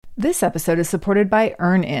This episode is supported by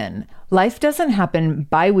EarnIn. Life doesn't happen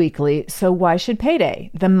bi-weekly, so why should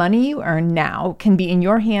payday? The money you earn now can be in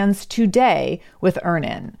your hands today with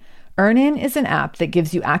EarnIn. EarnIn is an app that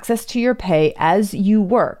gives you access to your pay as you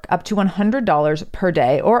work, up to $100 per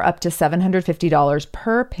day or up to $750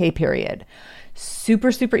 per pay period.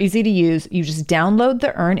 Super easy to use. You just download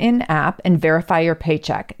the EarnIn app and verify your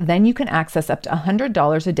paycheck. Then you can access up to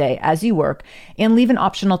 $100 a day as you work and leave an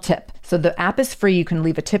optional tip. So the app is free. You can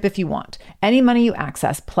leave a tip if you want. Any money you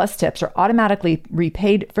access plus tips are automatically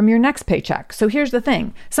repaid from your next paycheck. So here's the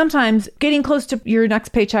thing. Sometimes getting close to your next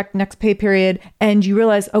paycheck, next pay period, and you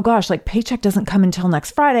realize, oh gosh, like paycheck doesn't come until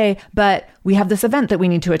next Friday, but we have this event that we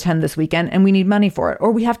need to attend this weekend and we need money for it.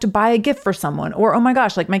 Or we have to buy a gift for someone. Or, oh my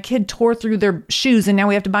gosh, like my kid tore through their shoes and now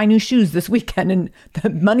we have to buy new shoes this weekend and the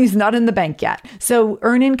money's not in the bank yet. So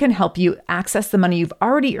EarnIn can help you access the money you've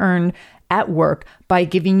already earned at work by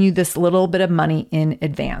giving you this little bit of money in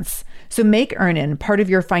advance. So make EarnIn part of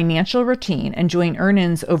your financial routine and join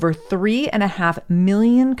EarnIn's over 3.5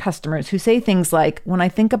 million customers who say things like, when I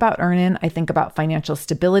think about EarnIn, I think about financial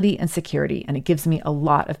stability and security, and it gives me a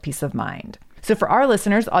lot of peace of mind. So for our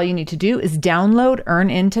listeners, all you need to do is download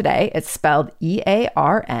EarnIn today. It's spelled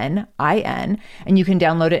EarnIn, and you can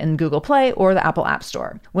download it in Google Play or the Apple App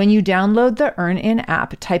Store. When you download the EarnIn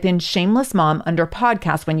app, type in Shameless Mom under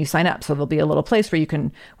podcast when you sign up. So there'll be a little place where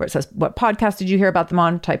it says, what podcast did you hear about them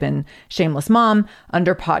on? Type in Shameless Mom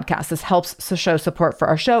under podcast. This helps to show support for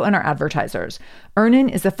our show and our advertisers.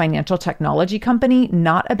 EarnIn is a financial technology company,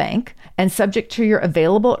 not a bank, and subject to your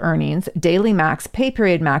available earnings, daily max, pay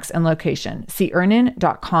period max, and location. See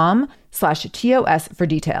earnin.com/TOS for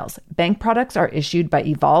details. Bank products are issued by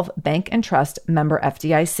Evolve Bank and Trust, member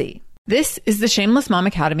FDIC. This is the Shameless Mom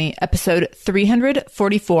Academy, episode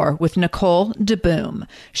 344 with Nicole DeBoom.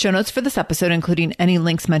 Show notes for this episode, including any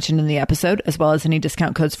links mentioned in the episode, as well as any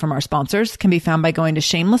discount codes from our sponsors, can be found by going to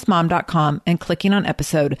shamelessmom.com and clicking on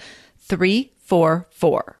episode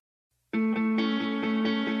 344.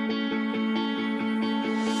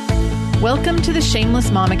 Welcome to the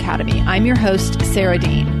Shameless Mom Academy. I'm your host, Sarah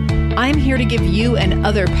Dean. I'm here to give you and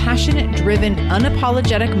other passionate, driven,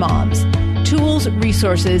 unapologetic moms tools,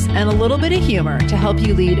 resources, and a little bit of humor to help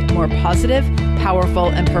you lead more positive, powerful,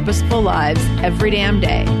 and purposeful lives every damn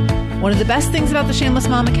day. One of the best things about the Shameless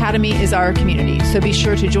Mom Academy is our community, so be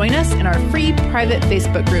sure to join us in our free private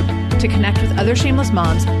Facebook group to connect with other shameless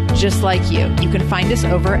moms just like you. You can find us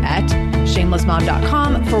over at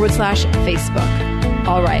shamelessmom.com/Facebook.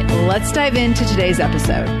 All right, let's dive into today's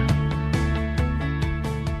episode.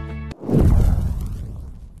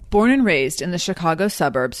 Born and raised in the Chicago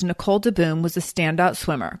suburbs, Nicole DeBoom was a standout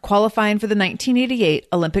swimmer, qualifying for the 1988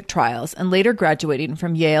 Olympic trials and later graduating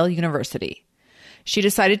from Yale University. She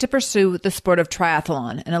decided to pursue the sport of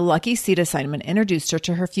triathlon, and a lucky seat assignment introduced her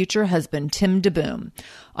to her future husband, Tim DeBoom,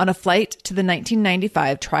 on a flight to the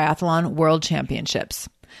 1995 Triathlon World Championships.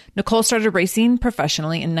 Nicole started racing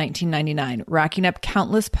professionally in 1999, racking up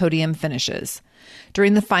countless podium finishes.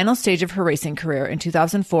 During the final stage of her racing career in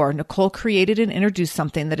 2004, Nicole created and introduced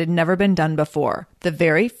something that had never been done before, the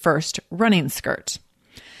very first running skirt.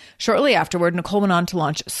 Shortly afterward, Nicole went on to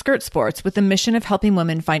launch Skirt Sports with the mission of helping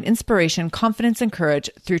women find inspiration, confidence, and courage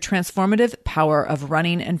through transformative power of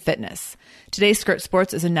running and fitness. Today, Skirt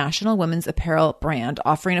Sports is a national women's apparel brand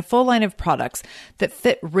offering a full line of products that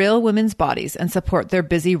fit real women's bodies and support their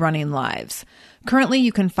busy running lives. Currently,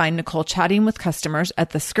 you can find Nicole chatting with customers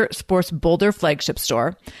at the Skirt Sports Boulder flagship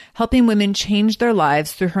store, helping women change their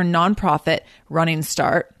lives through her nonprofit Running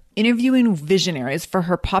Start, interviewing visionaries for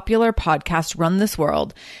her popular podcast Run This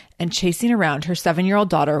World, and chasing around her 7-year-old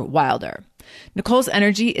daughter, Wilder. Nicole's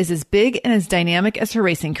energy is as big and as dynamic as her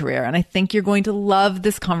racing career, and I think you're going to love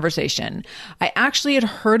this conversation. I actually had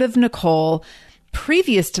heard of Nicole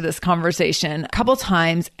previous to this conversation a couple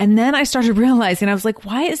times, and then I started realizing, I was like,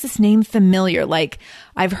 why is this name familiar? Like,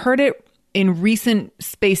 I've heard it in recent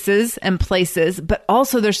spaces and places, but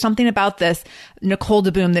also there's something about this Nicole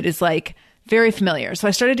DeBoom that is like very familiar. So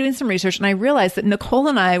I started doing some research and I realized that Nicole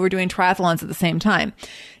and I were doing triathlons at the same time.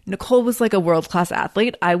 Nicole was like a world-class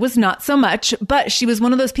athlete. I was not so much, but she was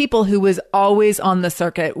one of those people who was always on the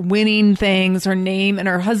circuit, winning things, her name and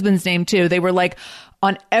her husband's name too. They were like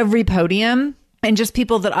on every podium. And just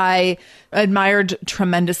people that I admired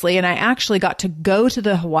tremendously. And I actually got to go to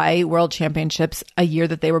the Hawaii World Championships a year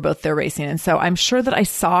that they were both there racing. And so I'm sure that I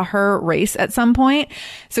saw her race at some point.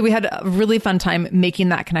 So we had a really fun time making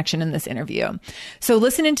that connection in this interview. So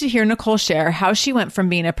listening to hear Nicole share how she went from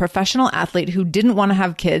being a professional athlete who didn't want to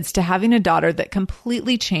have kids to having a daughter that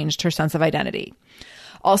completely changed her sense of identity.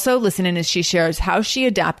 Also listening as she shares how she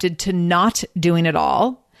adapted to not doing it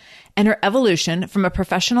all, and her evolution from a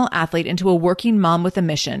professional athlete into a working mom with a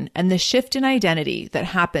mission, and the shift in identity that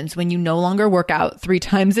happens when you no longer work out 3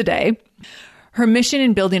 times a day. Her mission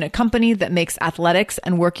in building a company that makes athletics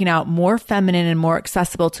and working out more feminine and more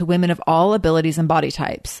accessible to women of all abilities and body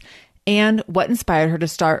types. And what inspired her to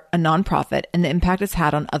start a nonprofit and the impact it's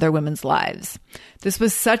had on other women's lives. This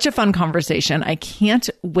was such a fun conversation. I can't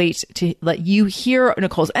wait to let you hear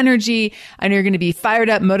Nicole's energy. I know you're going to be fired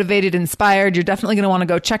up, motivated, inspired. You're definitely going to want to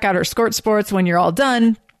go check out her Skirt Sports when you're all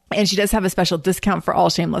done. And she does have a special discount for all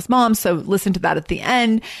shameless moms. So listen to that at the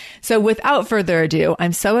end. So without further ado,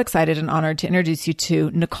 I'm so excited and honored to introduce you to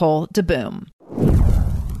Nicole DeBoom.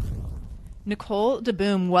 Nicole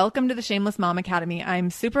DeBoom, welcome to the Shameless Mom Academy. I'm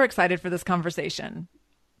super excited for this conversation.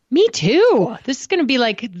 Me too. This is going to be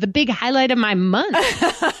like the big highlight of my month.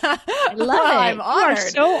 I love it. I'm honored. You are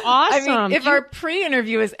so awesome. I mean, if our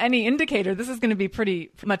pre-interview is any indicator, this is going to be pretty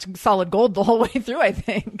much solid gold the whole way through, I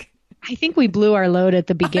think. I think we blew our load at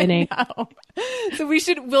the beginning. So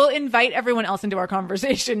we'll invite everyone else into our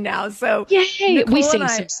conversation now. So yay, Nicole we sing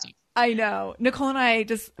some stuff. I know. Nicole and I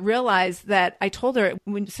just realized that I told her,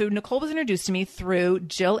 so Nicole was introduced to me through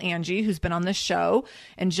Jill Angie, who's been on this show,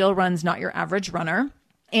 and Jill runs Not Your Average Runner.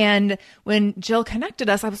 And when Jill connected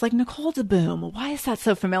us, I was like, Nicole DeBoom, why is that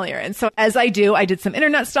so familiar? And so as I do, I did some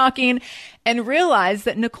internet stalking and realized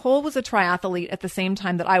that Nicole was a triathlete at the same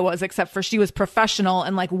time that I was, except for she was professional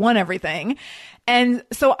and like won everything. And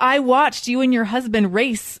so I watched you and your husband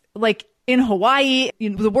race like in Hawaii,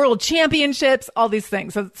 the world championships, all these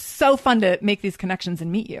things. So it's so fun to make these connections and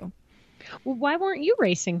meet you. Well, why weren't you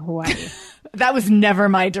racing Hawaii? That was never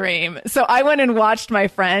my dream. So I went and watched my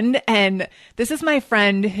friend, and this is my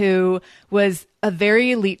friend who was a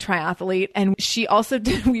very elite triathlete. And she also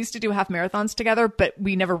we used to do half marathons together, but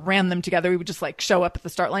we never ran them together. We would just like show up at the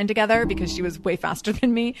start line together because she was way faster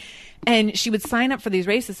than me. And she would sign up for these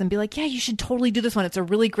races and be like, yeah, you should totally do this one. It's a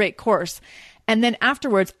really great course. And then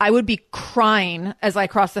afterwards, I would be crying as I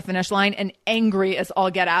crossed the finish line and angry as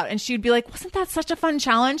all get out. And she'd be like, wasn't that such a fun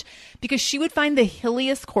challenge? Because she would find the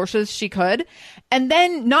hilliest courses she could and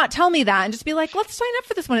then not tell me that and just be like, let's sign up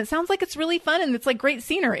for this one. It sounds like it's really fun and it's like great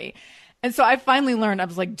scenery. And so I finally learned, I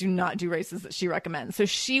was like, do not do races that she recommends. So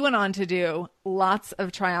she went on to do lots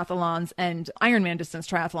of triathlons and Ironman distance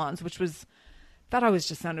triathlons, which was, that always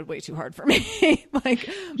just sounded way too hard for me. Like,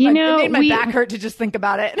 it made my back hurt to just think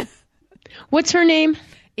about it. What's her name?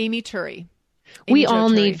 Amy Turry. We all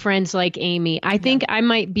need friends like Amy. I think I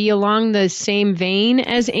might be along the same vein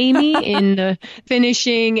as Amy in the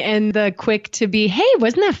finishing and the quick to be, hey,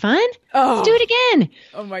 wasn't that fun? Oh. Let's do it again.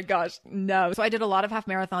 Oh my gosh. No. So I did a lot of half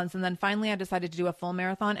marathons and then finally I decided to do a full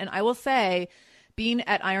marathon. And I will say being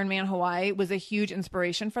at Ironman Hawaii was a huge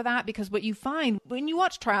inspiration for that, because what you find when you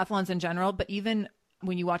watch triathlons in general, but even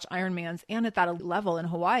when you watch Ironmans and at that level in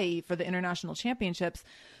Hawaii for the international championships,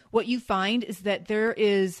 what you find is that there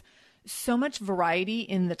is so much variety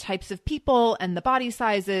in the types of people and the body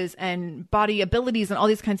sizes and body abilities and all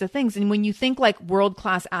these kinds of things. And when you think like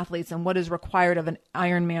world-class athletes and what is required of an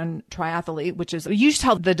Ironman triathlete, which is, you should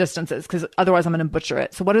tell the distances because otherwise I'm going to butcher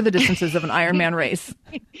it. So what are the distances of an Ironman race?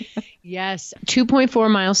 Yes. 2.4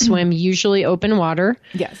 mile swim, usually open water.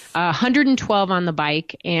 Yes. 112 on the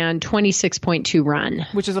bike and 26.2 run.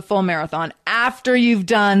 Which is a full marathon after you've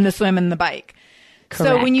done the swim and the bike. Correct.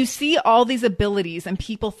 So when you see all these abilities and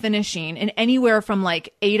people finishing in anywhere from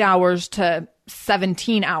like 8 hours to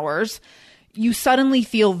 17 hours, you suddenly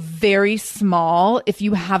feel very small if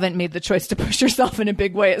you haven't made the choice to push yourself in a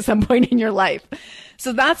big way at some point in your life.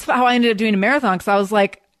 So that's how I ended up doing a marathon, because I was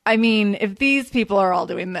like, I mean, if these people are all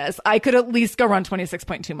doing this, I could at least go run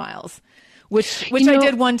 26.2 miles, which I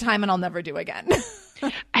did one time and I'll never do again.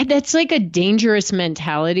 That's like a dangerous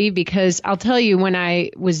mentality, because I'll tell you, when I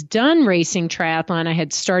was done racing triathlon, I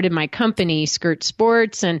had started my company, Skirt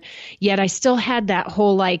Sports, and yet I still had that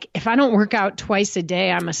whole, like, if I don't work out twice a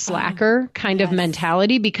day, I'm a slacker kind of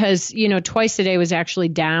mentality, because, twice a day was actually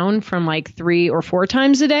down from like 3 or 4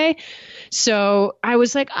 times a day. So I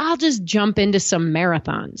was like, I'll just jump into some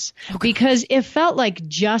marathons, because it felt like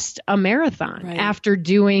just a marathon after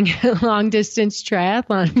doing long distance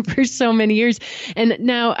triathlon for so many years. And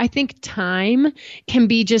now I think time can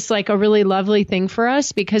be just like a really lovely thing for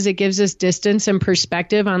us, because it gives us distance and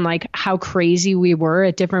perspective on like how crazy we were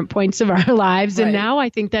at different points of our lives. And now I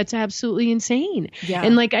think that's absolutely insane. Yeah.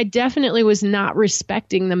 And like, I definitely was not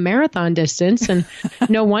respecting the marathon distance. And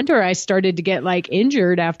no wonder I started to get like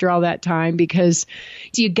injured after all that time, because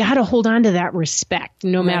you got to hold on to that respect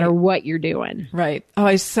no matter what you're doing. Right. Oh,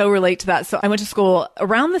 I so relate to that. So I went to school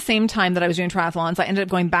around the same time that I was doing triathlons. I ended up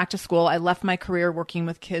going back to school. I left my career working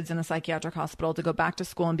with kids in a psychiatric hospital to go back to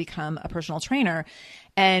school and become a personal trainer.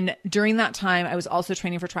 And during that time, I was also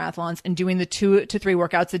training for triathlons and doing the 2 to 3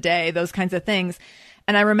 workouts a day, those kinds of things.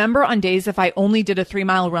 And I remember on days if I only did a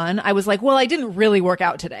 3-mile run, I was like, well, I didn't really work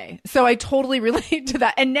out today. So I totally relate to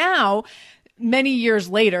that. And now, many years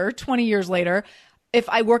later, 20 years later, if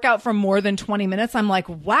I work out for more than 20 minutes, I'm like,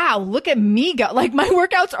 wow, look at me go. Like my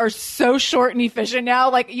workouts are so short and efficient now.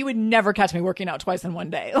 Like you would never catch me working out twice in one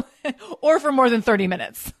day or for more than 30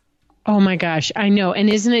 minutes. Oh my gosh, I know. And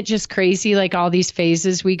isn't it just crazy? Like all these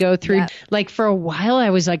phases we go through. Yeah. Like for a while, I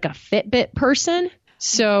was like a Fitbit person.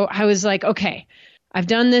 So I was like, okay, I've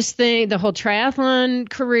done this thing, the whole triathlon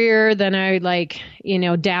career. Then I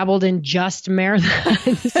dabbled in just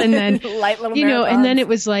marathons and then, light little marathons. And then it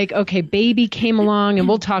was like, okay, baby came along and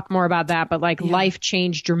we'll talk more about that. But life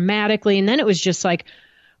changed dramatically. And then it was just like,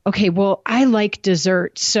 okay, well, I like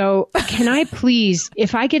dessert. So can I please,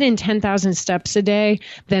 if I get in 10,000 steps a day,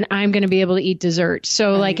 then I'm going to be able to eat dessert.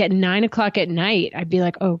 So like at 9 o'clock at night, I'd be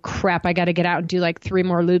like, oh crap, I got to get out and do like 3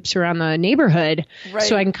 more loops around the neighborhood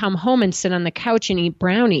so I can come home and sit on the couch and eat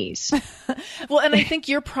brownies. Well, and I think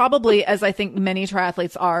you're probably, as I think many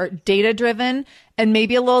triathletes are, data driven and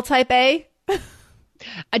maybe a little type A.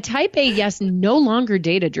 A type A, yes, no longer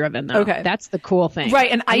data driven though. Okay. That's the cool thing. Right.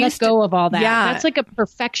 And I let go of all that. Yeah. That's like a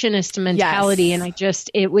perfectionist mentality. Yes. And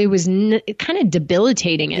it was kind of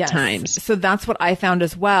debilitating at times. So that's what I found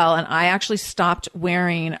as well. And I actually stopped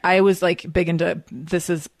wearing, I was like big into, this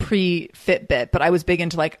is pre Fitbit, but I was big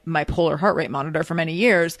into like my polar heart rate monitor for many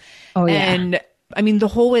years. Oh yeah. And I mean, the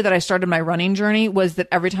whole way that I started my running journey was that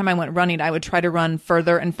every time I went running, I would try to run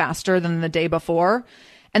further and faster than the day before.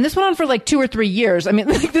 And this went on for like 2 or 3 years. I mean,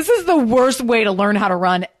 like, this is the worst way to learn how to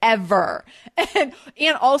run ever. And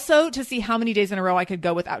also to see how many days in a row I could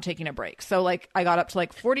go without taking a break. So like I got up to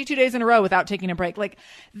like 42 days in a row without taking a break. Like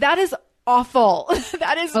that is awful.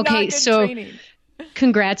 That is not good training.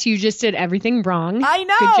 Congrats. You just did everything wrong. I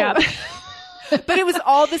know. Good job. But it was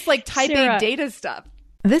all this like type A data stuff.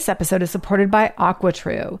 This episode is supported by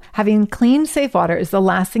AquaTrue. Having clean, safe water is the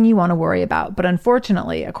last thing you want to worry about. But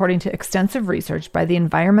unfortunately, according to extensive research by the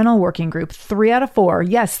Environmental Working Group, 3 out of 4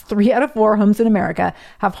 homes in America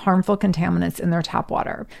have harmful contaminants in their tap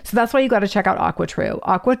water. So that's why you got to check out AquaTrue.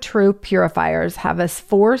 AquaTrue purifiers have a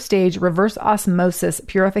 4-stage reverse osmosis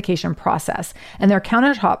purification process. And their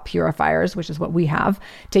countertop purifiers, which is what we have,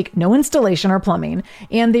 take no installation or plumbing.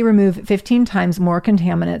 And they remove 15 times more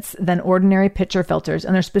contaminants than ordinary pitcher filters.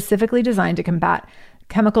 And they're specifically designed to combat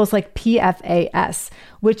chemicals like PFAS,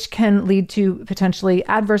 which can lead to potentially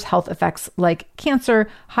adverse health effects like cancer,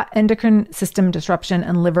 endocrine system disruption,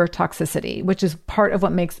 and liver toxicity, which is part of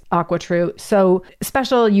what makes AquaTrue so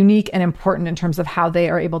special, unique, and important in terms of how they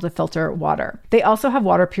are able to filter water. They also have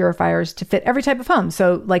water purifiers to fit every type of home.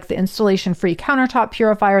 So like the installation-free countertop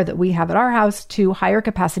purifier that we have at our house to higher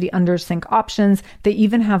capacity under sink options. They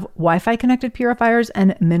even have Wi-Fi connected purifiers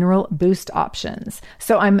and mineral boost options.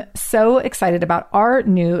 So I'm so excited about our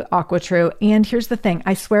new AquaTrue. And here's the thing.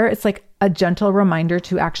 I swear it's like a gentle reminder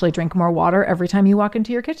to actually drink more water every time you walk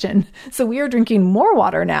into your kitchen. So we are drinking more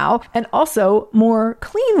water now and also more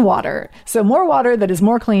clean water. So more water that is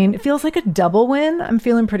more clean. It feels like a double win. I'm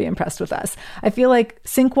feeling pretty impressed with us. I feel like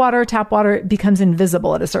sink water, tap water becomes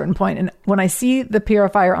invisible at a certain point. And when I see the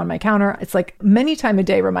purifier on my counter, it's like many times a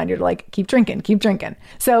day reminder to like, keep drinking, keep drinking.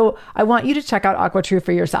 So I want you to check out AquaTrue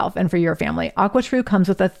for yourself and for your family. AquaTrue comes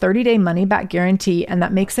with a 30-day money-back guarantee, and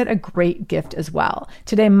that makes it a great gift as well.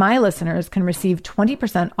 Today, my listeners can receive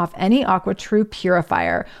 20% off any AquaTrue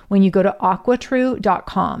purifier when you go to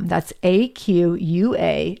aquatrue.com. That's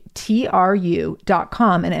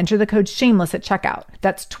AQUATRU.com and enter the code shameless at checkout.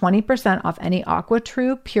 That's 20% off any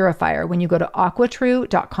AquaTrue purifier when you go to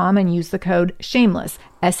aquatrue.com and use the code shameless,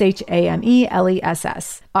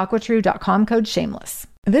 SHAMELESS. aquatrue.com code shameless.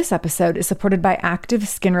 This episode is supported by Active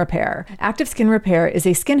Skin Repair. Active Skin Repair is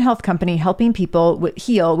a skin health company helping people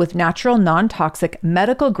heal with natural, non-toxic,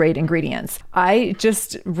 medical-grade ingredients. I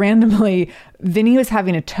just randomly, Vinny was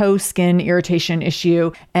having a toe skin irritation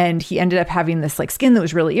issue, and he ended up having this like skin that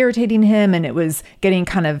was really irritating him, and it was getting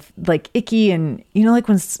kind of like icky, and you know, like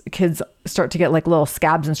when kids start to get like little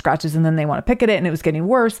scabs and scratches and then they want to pick at it, and it was getting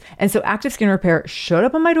worse. And so Active Skin Repair showed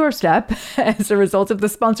up on my doorstep as a result of the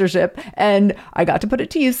sponsorship, and I got to put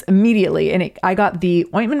it to use immediately. And I got the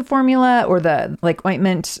ointment formula, or the like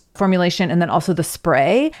ointment formulation, and then also the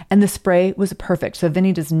spray, and the spray was perfect. So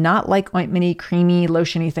Vinny does not like ointmenty, creamy,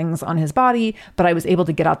 lotiony things on his body. body, but I was able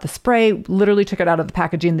to get out the spray, literally took it out of the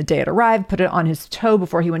packaging the day it arrived, put it on his toe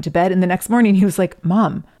before he went to bed. And the next morning he was like,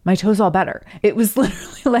 Mom, my toe's all better. It was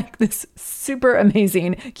literally like this super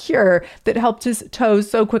amazing cure that helped his toes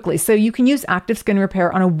so quickly. So you can use Active Skin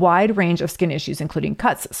Repair on a wide range of skin issues, including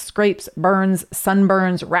cuts, scrapes, burns,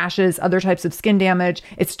 sunburns, rashes, other types of skin damage.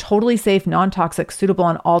 It's totally safe, non-toxic, suitable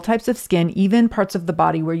on all types of skin, even parts of the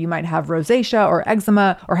body where you might have rosacea or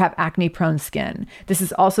eczema or have acne-prone skin. This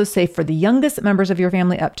is also safe for the youngest members of your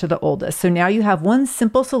family up to the oldest. So now you have one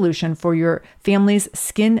simple solution for your family's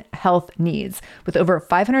skin health needs. With over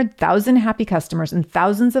 500,000 happy customers and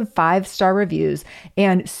thousands of 5-star reviews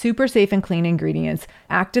and super safe and clean ingredients,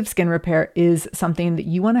 Active Skin Repair is something that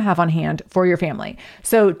you want to have on hand for your family.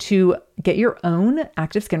 So to get your own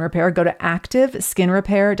Active Skin Repair, go to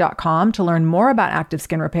activeskinrepair.com to learn more about Active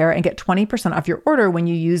Skin Repair and get 20% off your order when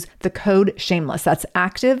you use the code shameless. That's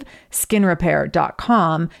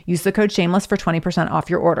activeskinrepair.com. Use the code shameless for 20% off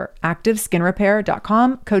your order.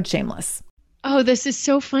 activeskinrepair.com, code shameless. Oh, this is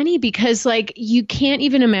so funny because like you can't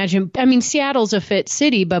even imagine. I mean, Seattle's a fit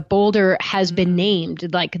city, but Boulder has been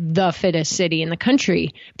named like the fittest city in the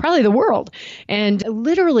country, probably the world. And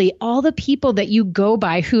literally all the people that you go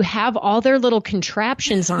by who have all their little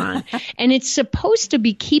contraptions on, and it's supposed to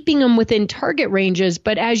be keeping them within target ranges.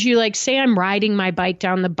 But as you like say, I'm riding my bike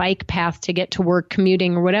down the bike path to get to work,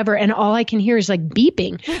 commuting or whatever, and all I can hear is like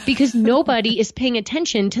beeping because nobody is paying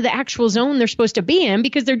attention to the actual zone they're supposed to be in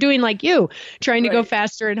because they're doing like you. Trying to go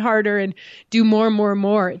faster and harder and do more and more and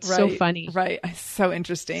more. It's so funny. Right. So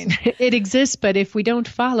interesting. It exists, but if we don't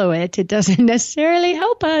follow it, it doesn't necessarily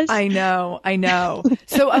help us. I know.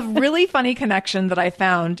 So a really funny connection that I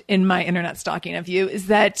found in my internet stalking of you is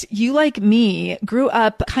that you, like me, grew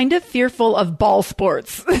up kind of fearful of ball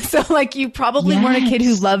sports. So like you probably weren't a kid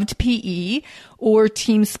who loved PE or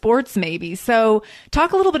team sports maybe. So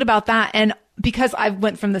talk a little bit about that. And because I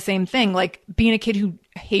went from the same thing, like being a kid who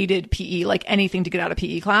hated PE, like anything to get out of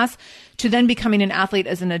PE class, to then becoming an athlete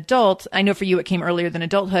as an adult. I know for you, it came earlier than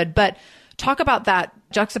adulthood, but talk about that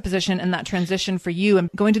juxtaposition and that transition for you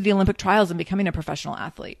and going to the Olympic trials and becoming a professional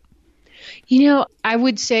athlete. You know, I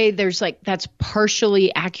would say that's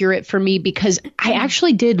partially accurate for me because I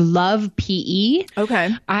actually did love PE.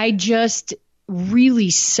 Okay. I just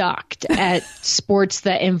really sucked at sports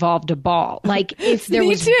that involved a ball. Like if there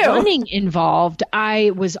was running involved,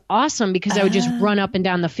 I was awesome because I would just run up and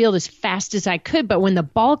down the field as fast as I could. But when the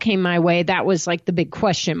ball came my way, that was like the big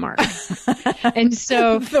question mark. And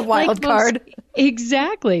so the wild card.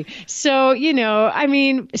 Exactly. So, you know, I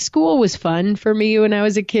mean, school was fun for me when I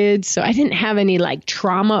was a kid. So I didn't have any like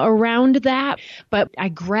trauma around that, but I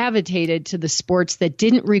gravitated to the sports that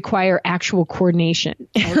didn't require actual coordination,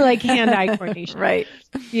 like hand-eye coordination. Right.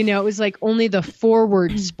 You know, it was like only the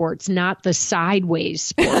forward sports, not the sideways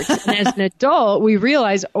sports. And as an adult, we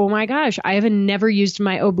realized, oh my gosh, I have never used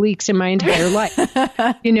my obliques in my entire life.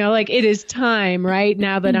 You know, like it is time, right?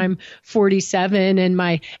 Now that I'm 47 and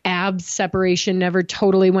my abs separation never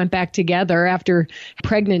totally went back together after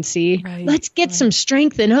pregnancy. Right. Let's get some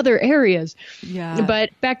strength in other areas. Yeah.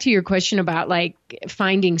 But back to your question about like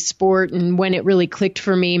finding sport and when it really clicked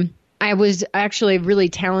for me. I was actually a really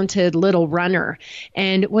talented little runner.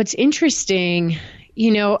 And what's interesting, you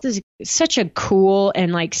know, this is such a cool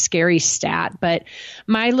and like scary stat, but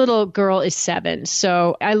my little girl is 7.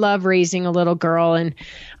 So I love raising a little girl and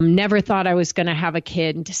never thought I was going to have a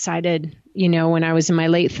kid and decided, you know, when I was in my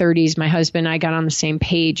late 30s, my husband and I got on the same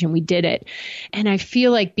page and we did it. And I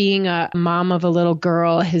feel like being a mom of a little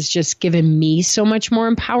girl has just given me so much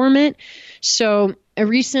more empowerment. So I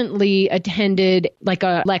recently attended like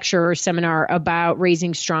a lecture or seminar about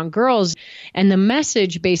raising strong girls. And the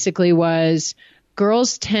message basically was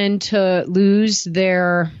girls tend to lose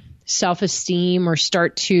their self-esteem or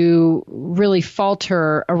start to really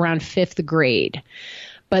falter around 5th grade.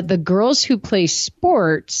 But the girls who play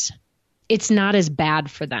sports, it's not as bad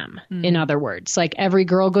for them. In other words, like every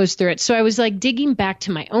girl goes through it. So I was like digging back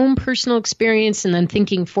to my own personal experience and then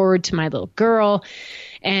thinking forward to my little girl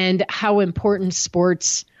and how important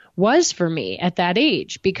sports was for me at that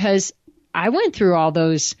age, because I went through all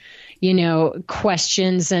those, you know,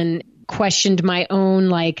 questions and questioned my own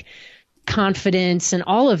like confidence and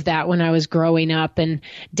all of that when I was growing up and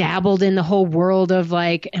dabbled in the whole world of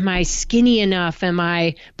like, am I skinny enough? Am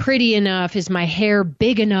I pretty enough? Is my hair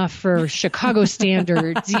big enough for Chicago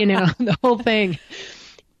standards? You know, the whole thing.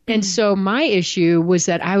 And so my issue was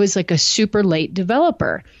that I was like a super late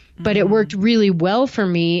developer. but it worked really well for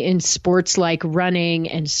me in sports like running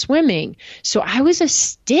and swimming. So I was a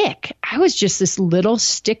stick. I was just this little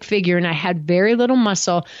stick figure and I had very little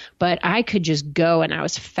muscle, but I could just go and I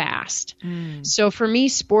was fast. So for me,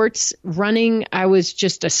 sports running, I was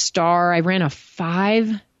just a star. I ran a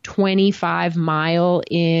 5:25 mile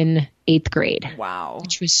in 8th grade. Wow.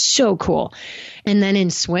 Which was so cool. And then in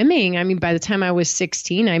swimming, I mean, by the time I was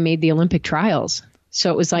 16, I made the Olympic trials. So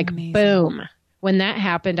it was like, amazing. Boom. When that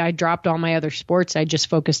happened, I dropped all my other sports. I just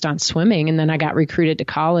focused on swimming. And then I got recruited to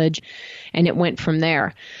college and it went from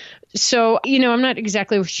there. So, I'm not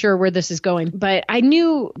exactly sure where this is going, but I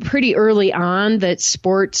knew pretty early on that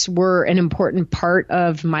sports were an important part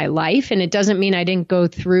of my life. And it doesn't mean I didn't go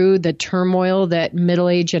through the turmoil that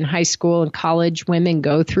middle-aged and high school and college women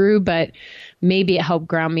go through, but maybe it helped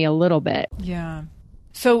ground me a little bit. Yeah.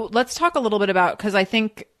 So let's talk a little bit about, because I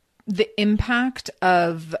think the impact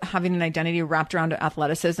of having an identity wrapped around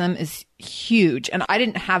athleticism is huge. And I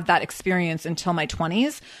didn't have that experience until my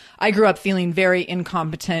 20s. I grew up feeling very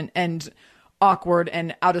incompetent and awkward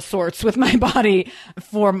and out of sorts with my body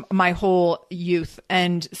for my whole youth.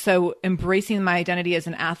 And so embracing my identity as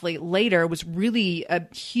an athlete later was really a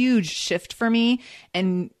huge shift for me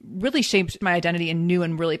and really shaped my identity in new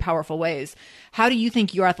and really powerful ways. How do you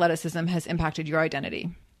think your athleticism has impacted your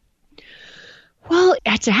identity? Well,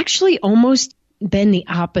 it's actually almost been the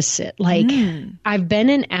opposite. Like, I've been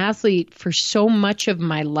an athlete for so much of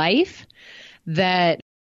my life that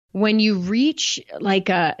when you reach like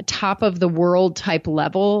a top of the world type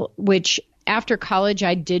level, which after college,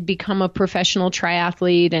 I did become a professional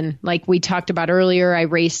triathlete. And like we talked about earlier, I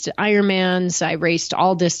raced Ironmans, I raced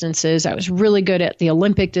all distances. I was really good at the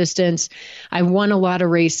Olympic distance. I won a lot of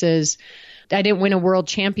races. I didn't win a world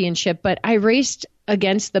championship, but I raced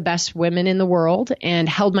against the best women in the world and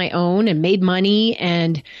held my own and made money.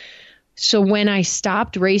 And so when I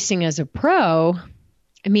stopped racing as a pro,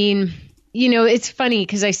 I mean, it's funny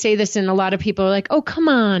because I say this and a lot of people are like, oh, come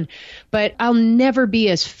on, but I'll never be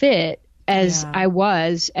as fit as I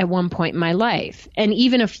was at one point in my life. And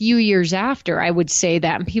even a few years after, I would say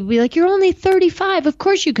that and people be like, you're only 35. Of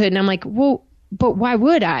course you could. And I'm like, well, but why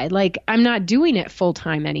would I? Like, I'm not doing it full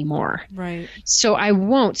time anymore. Right. So I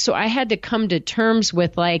won't. So I had to come to terms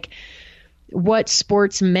with like what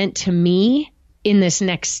sports meant to me in this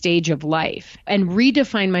next stage of life and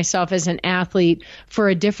redefine myself as an athlete for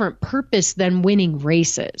a different purpose than winning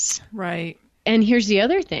races. Right. And here's the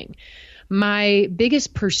other thing. My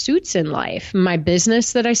biggest pursuits in life, my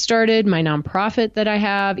business that I started, my nonprofit that I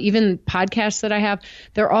have, even podcasts that I have,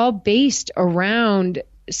 they're all based around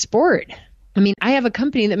sport. I mean, I have a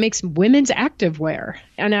company that makes women's activewear,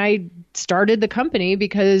 and I started the company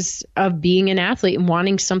because of being an athlete and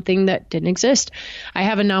wanting something that didn't exist. I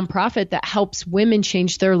have a nonprofit that helps women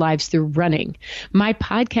change their lives through running. My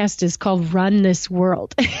podcast is called Run This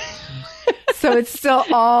World. So it's still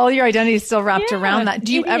all your identity is still wrapped around that.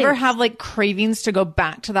 Do you ever have like cravings to go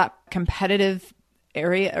back to that competitive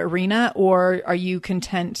arena, or are you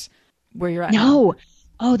content where you're at? No.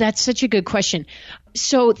 Oh, that's such a good question.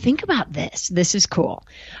 So think about this. This is cool.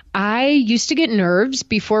 I used to get nerves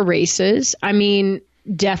before races. I mean,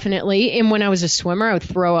 definitely. And when I was a swimmer, I would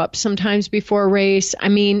throw up sometimes before a race. I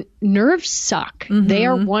mean, nerves suck. Mm-hmm. They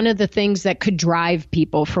are one of the things that could drive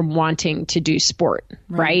people from wanting to do sport,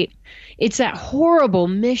 right? It's that horrible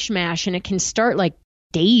mishmash, and it can start like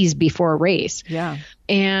days before a race. Yeah.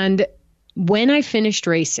 And when I finished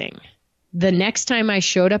racing, the next time I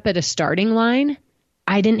showed up at a starting line,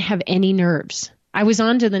 I didn't have any nerves. I was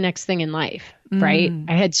on to the next thing in life, right?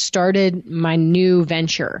 I had started my new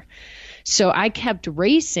venture. So I kept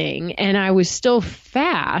racing and I was still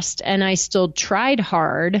fast and I still tried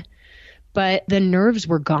hard, but the nerves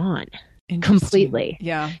were gone completely.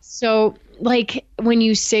 Yeah. So like when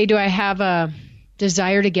you say, do I have a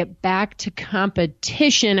desire to get back to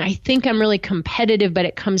competition? I think I'm really competitive, but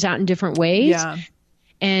it comes out in different ways. Yeah.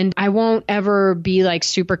 And I won't ever be like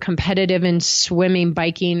super competitive in swimming,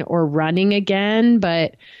 biking, or running again.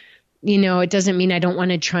 But, it doesn't mean I don't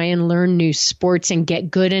want to try and learn new sports and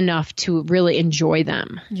get good enough to really enjoy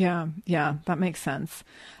them. Yeah. Yeah. That makes sense.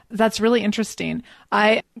 That's really interesting.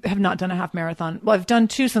 I have not done a half marathon. Well, I've done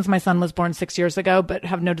 2 since my son was born 6 years ago, but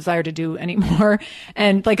have no desire to do any more.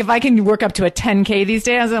 And like, if I can work up to a 10K these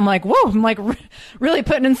days, I'm like, whoa, I'm like really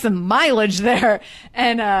putting in some mileage there.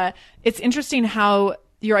 And it's interesting how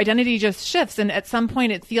your identity just shifts. And at some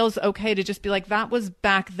point it feels okay to just be like, that was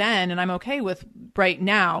back then and I'm okay with right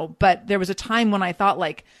now. But there was a time when I thought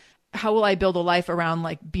like, how will I build a life around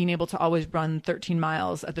like being able to always run 13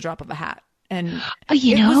 miles at the drop of a hat? And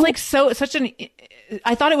it was like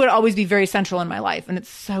I thought it would always be very central in my life, and it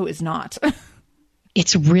so is not.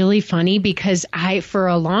 it's really funny because for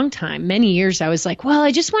a long time, many years, I was like, well,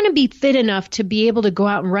 I just want to be fit enough to be able to go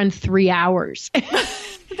out and run 3 hours.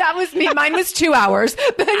 That was me. Mine was 2 hours.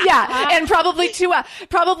 But yeah. And probably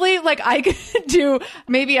like I could do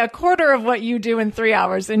maybe a quarter of what you do in 3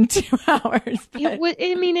 hours in 2 hours.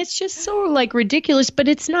 It's just so like ridiculous, but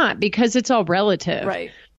it's not, because it's all relative.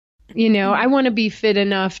 Right. I want to be fit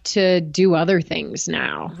enough to do other things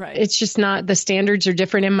now. Right. It's just not, the standards are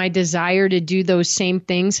different, and my desire to do those same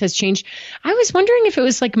things has changed. I was wondering if it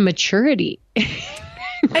was like maturity.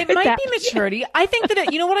 It might be maturity. I think that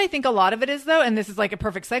what I think a lot of it is, though, and this is like a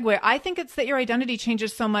perfect segue. I think it's that your identity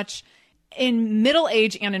changes so much in middle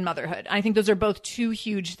age and in motherhood. I think those are both two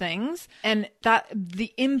huge things, and that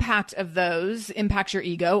the impact of those impacts your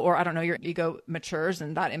ego, or I don't know, your ego matures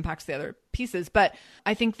and that impacts the other pieces. But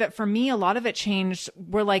I think that for me, a lot of it changed.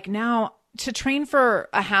 We're like, now to train for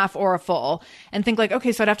a half or a full and think like,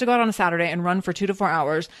 okay, so I'd have to go out on a Saturday and run for 2 to 4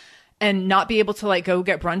 hours and not be able to like go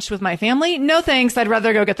get brunch with my family. No, thanks. I'd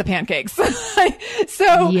rather go get the pancakes. Yes.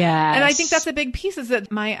 And I think that's a big piece, is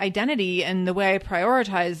that my identity and the way I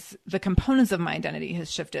prioritize the components of my identity has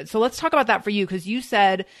shifted. So let's talk about that for you. Cause you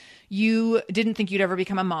said you didn't think you'd ever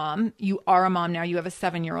become a mom. You are a mom now. You have a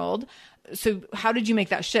 7-year-old. So how did you make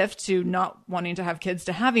that shift to not wanting to have kids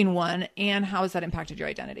to having one? And how has that impacted your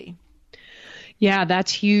identity? Yeah,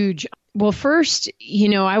 that's huge. Well, first,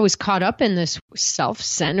 I was caught up in this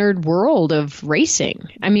self-centered world of racing.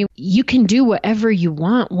 I mean, you can do whatever you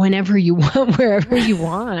want, whenever you want, wherever you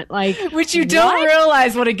want. Like, which you don't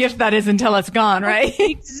realize what a gift that is until it's gone, right?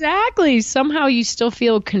 Exactly. Somehow you still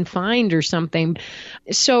feel confined or something.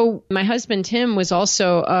 So my husband, Tim, was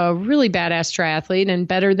also a really badass triathlete and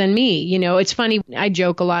better than me. It's funny. I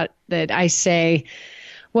joke a lot that I say,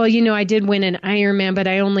 well, I did win an Ironman, but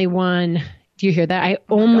I only won. Do you hear that? I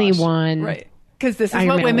only won. Right. Because this is Ironman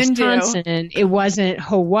what women Wisconsin. do. It wasn't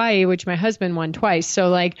Hawaii, which my husband won twice. So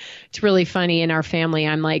like, it's really funny in our family.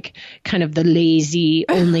 I'm like kind of the lazy,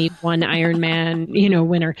 only one Ironman,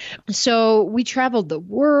 winner. So we traveled the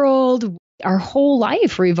world. Our whole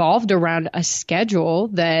life revolved around a schedule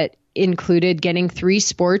that included getting 3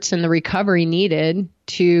 sports and the recovery needed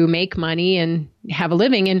to make money and have a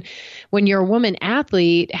living. And when you're a woman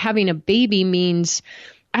athlete, having a baby means,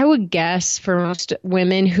 I would guess for most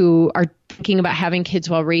women who are thinking about having kids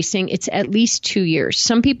while racing, it's at least 2 years.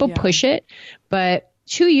 Some people push it, but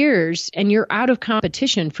 2 years and you're out of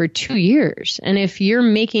competition for 2 years. And if you're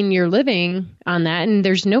making your living on that, and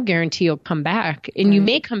there's no guarantee you'll come back, and you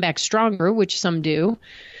may come back stronger, which some do,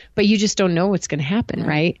 but you just don't know what's going to happen,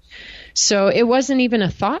 right? So it wasn't even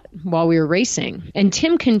a thought while we were racing. And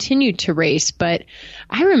Tim continued to race, but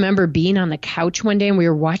I remember being on the couch one day and we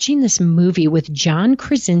were watching this movie with John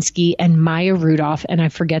Krasinski and Maya Rudolph, and I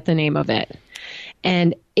forget the name of it.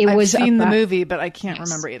 And I've seen the movie, but I can't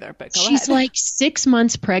remember either. But she's like 6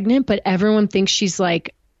 months pregnant, but everyone thinks she's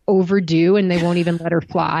like overdue and they won't even let her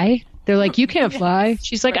fly. They're like, you can't fly.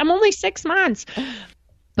 She's like, I'm only 6 months.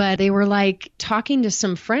 But they were like talking to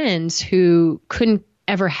some friends who couldn't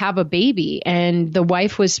ever have a baby. And the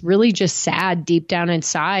wife was really just sad deep down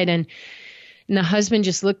inside. And the husband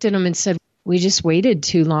just looked at him and said, we just waited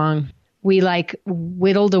too long. We like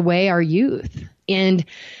whittled away our youth. And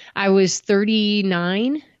I was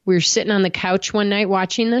 39. We were sitting on the couch one night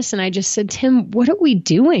watching this. And I just said, Tim, what are we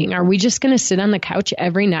doing? Are we just going to sit on the couch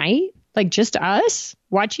every night? Like just us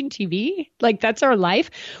watching TV? Like that's our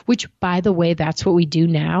life, which by the way, that's what we do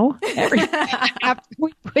now. After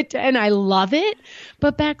we and I love it.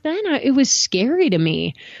 But back then it was scary to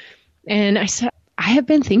me. And I said, I have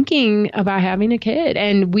been thinking about having a kid.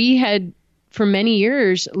 And we had for many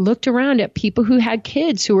years looked around at people who had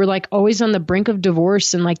kids who were like always on the brink of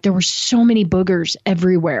divorce. And like, there were so many boogers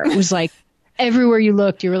everywhere. It was like, everywhere you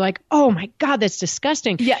looked, you were like, oh my God, that's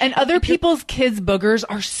disgusting. Yeah. And other people's kids' boogers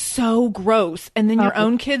are so gross. And then your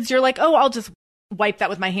own kids, you're like, oh, I'll just wipe that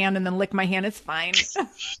with my hand and then lick my hand. It's fine.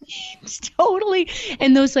 Totally.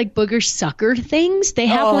 And those like booger sucker things, they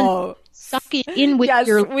have one. Suck it in with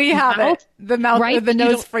your we have mouth, it. The mouth, right? the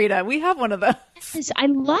nose Frida. We have one of those. Yes, I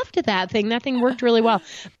loved that thing. That thing worked really well.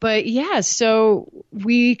 But yeah, so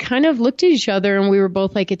we kind of looked at each other and we were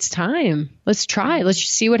both like, it's time. Let's try. Let's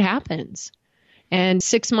just see what happens. And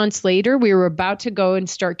 6 months later, we were about to go and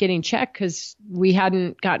start getting checked because we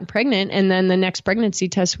hadn't gotten pregnant. And then the next pregnancy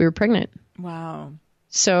test, we were pregnant. Wow.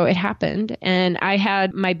 So it happened. And I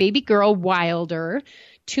had my baby girl, Wilder,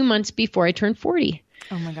 2 months before I turned 40.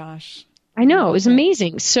 Oh my gosh. I know. It was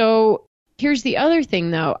amazing. So here's the other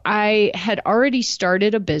thing, though. I had already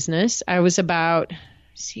started a business. I was about,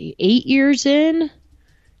 8 years in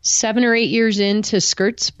 7 or 8 years into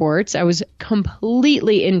skirt sports, I was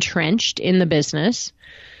completely entrenched in the business,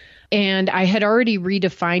 and I had already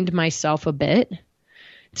redefined myself a bit.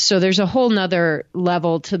 So there's a whole nother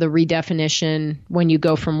level to the redefinition when you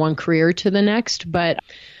go from one career to the next. But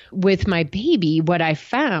with my baby, what I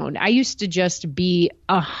found, I used to just be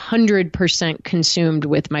 100% consumed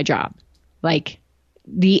with my job. Like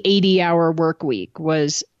the 80-hour work week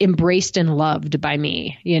was embraced and loved by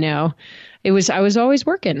me, you know. I was always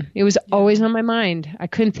working. It was always on my mind. I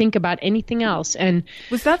couldn't think about anything else. And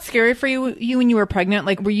was that scary for you when you were pregnant?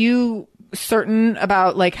 Like, were you certain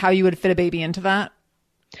about like how you would fit a baby into that?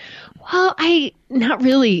 Well, not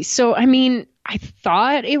really. So, I mean, I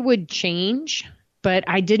thought it would change, but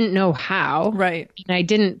I didn't know how. Right. And I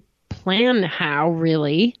didn't plan how,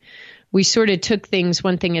 really. We sort of took things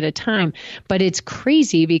one thing at a time. But it's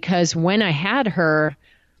crazy because when I had her,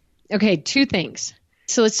 okay, 2 things.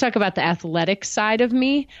 So let's talk about the athletic side of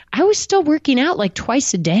me. I was still working out like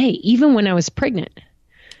twice a day, even when I was pregnant.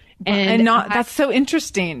 And that's so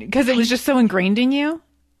interesting because it was just so ingrained in you.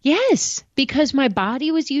 Yes, because my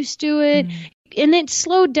body was used to it. And it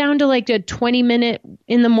slowed down to like a 20-minute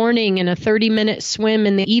in the morning and a 30-minute swim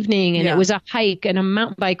in the evening. And it was a hike and a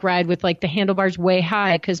mountain bike ride with like the handlebars way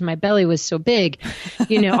high because my belly was so big,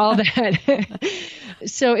 you know, all that.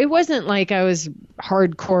 So it wasn't like I was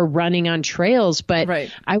hardcore running on trails, but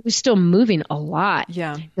I was still moving a lot.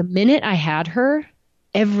 Yeah. The minute I had her,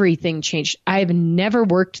 everything changed. I've never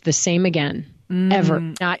worked the same again,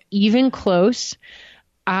 ever, not even close.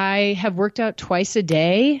 I have worked out twice a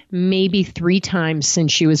day, maybe 3 times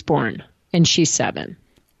since she was born, and she's 7.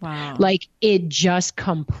 Wow. Like it just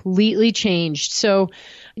completely changed. So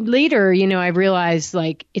later, you know, I realized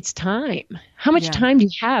like it's time. How much time do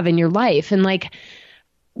you have in your life? And like,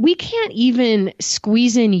 we can't even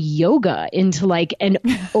squeeze in yoga into like an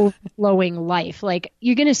overflowing life. Like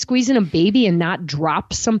you're going to squeeze in a baby and not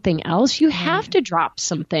drop something else. You have to drop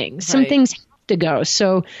some things. Some things have to go.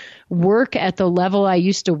 So work at the level I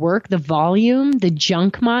used to work, the volume, the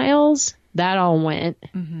junk miles, that all went.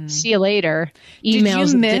 See you later.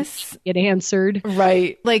 Emails didn't get answered.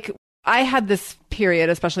 Right. Like I had this period,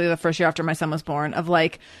 especially the first year after my son was born, of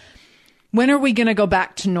like, when are we going to go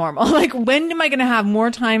back to normal? Like, when am I going to have more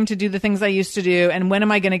time to do the things I used to do? And when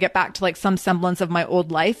am I going to get back to like some semblance of my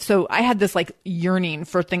old life? So I had this like yearning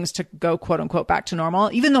for things to go quote unquote back to normal,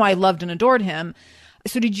 even though I loved and adored him.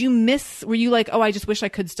 So were you like, oh, I just wish I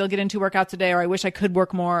could still get into workouts today, or I wish I could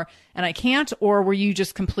work more and I can't? Or were you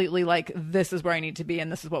just completely like, this is where I need to be and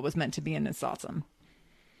this is what was meant to be and it's awesome?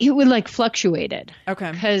 It would like fluctuated.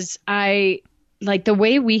 Okay. Because the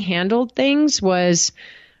way we handled things was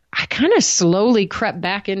I kind of slowly crept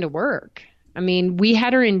back into work. I mean, we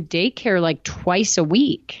had her in daycare like twice a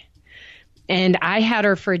week. And I had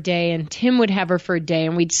her for a day and Tim would have her for a day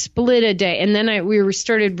and we'd split a day. And then I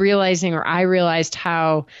realized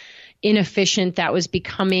how inefficient that was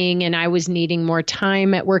becoming and I was needing more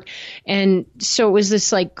time at work. And so it was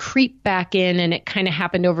this like creep back in, and it kind of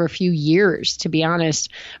happened over a few years, to be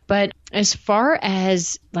honest. But as far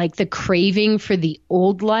as like the craving for the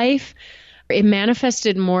old life, it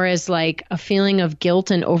manifested more as like a feeling of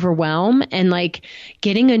guilt and overwhelm and like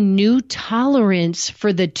getting a new tolerance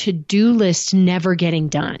for the to-do list never getting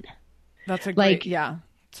done. That's a great,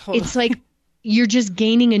 totally. It's like you're just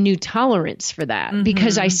gaining a new tolerance for that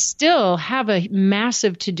because I still have a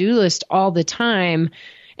massive to-do list all the time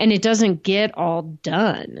and it doesn't get all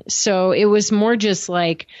done. So it was more just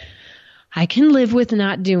like, I can live with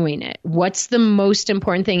not doing it. What's the most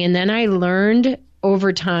important thing? And then I learned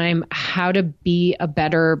over time how to be a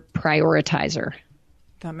better prioritizer.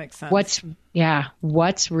 That makes sense.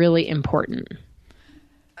 What's really important.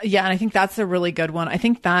 Yeah, and I think that's a really good one. I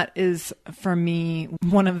think that is, for me,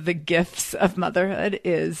 one of the gifts of motherhood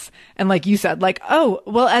is, and like you said, like, oh,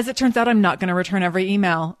 well, as it turns out, I'm not going to return every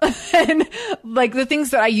email. And like the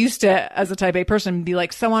things that I used to, as a type A person, be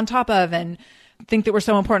like so on top of and think that were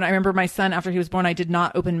so important. I remember my son, after he was born, I did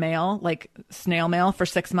not open mail, like snail mail, for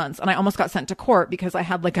 6 months. And I almost got sent to court because I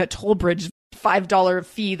had like a toll bridge $5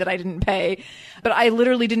 fee that I didn't pay. But I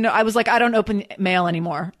literally didn't know. I was like, I don't open mail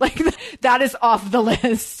anymore. Like that is off the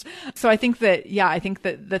list. So I think that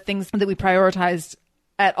the things that we prioritized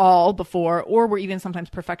at all before, or were even sometimes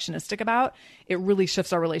perfectionistic about, it really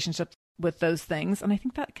shifts our relationship with those things. And I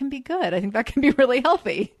think that can be good. I think that can be really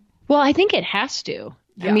healthy. Well, I think it has to.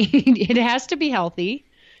 Yeah. I mean, it has to be healthy.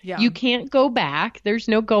 Yeah. You can't go back. There's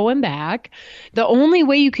no going back. The only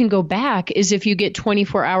way you can go back is if you get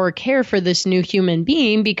 24-hour care for this new human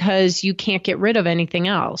being because you can't get rid of anything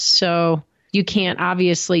else. So you can't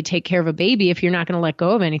obviously take care of a baby if you're not going to let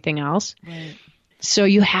go of anything else. Right. So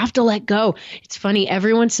you have to let go. It's funny,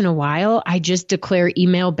 every once in a while, I just declare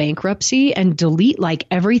email bankruptcy and delete like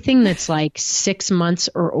everything that's like 6 months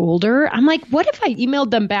or older. I'm like, what if I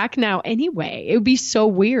emailed them back now anyway? It would be so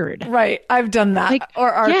weird. Right. I've done that. Like,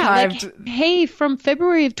 or archived. Yeah, like, hey, from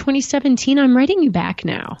February of 2017, I'm writing you back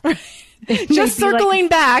now. Just circling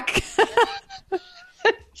back.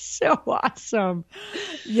 So awesome.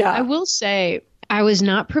 Yeah. I will say I was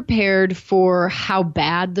not prepared for how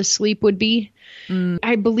bad the sleep would be.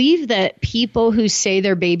 I believe that people who say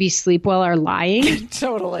their babies sleep well are lying.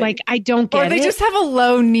 Totally. Like, I don't get it. Or they just have a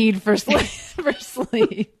low need for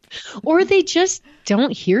sleep. Or they just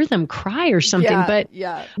don't hear them cry or something. Yeah, but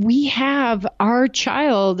we have our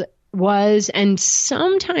child was and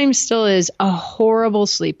sometimes still is a horrible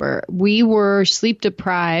sleeper. We were sleep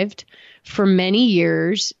deprived for many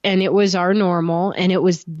years, and it was our normal, and it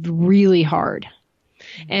was really hard.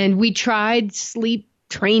 And we tried sleep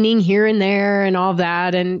training here and there and all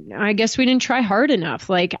that. And I guess we didn't try hard enough.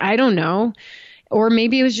 Like, I don't know. Or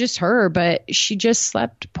maybe it was just her, but she just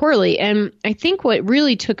slept poorly. And I think what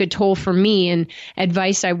really took a toll for me, and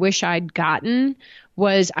advice I wish I'd gotten,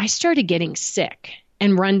 was I started getting sick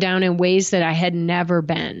and run down in ways that I had never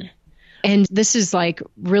been. And this is like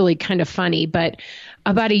really kind of funny, but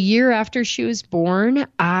about a year after she was born,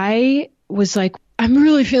 I was like, I'm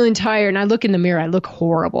really feeling tired. And I look in the mirror, I look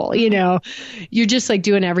horrible. You know, you're just like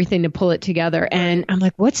doing everything to pull it together. And I'm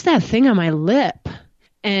like, what's that thing on my lip?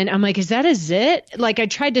 And I'm like, is that a zit? Like, I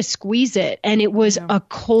tried to squeeze it, and it was a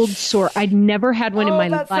cold sore. I'd never had one in my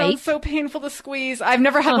life. That sounds so painful to squeeze. I've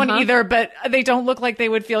never had one either, but they don't look like they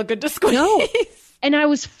would feel good to squeeze. No. And I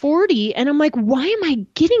was 40, and I'm like, why am I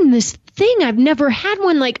getting this thing? I've never had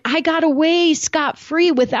one. Like, I got away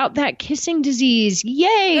scot-free without that kissing disease.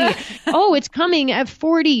 Yay. Oh, it's coming at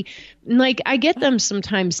 40. Like, I get them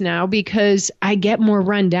sometimes now because I get more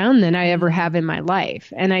run down than I ever have in my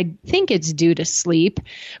life. And I think it's due to sleep.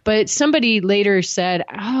 But somebody later said,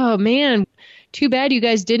 oh, man, too bad you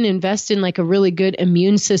guys didn't invest in like a really good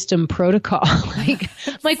immune system protocol.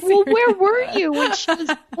 like, well, where were you when she was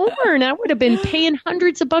born? I would have been paying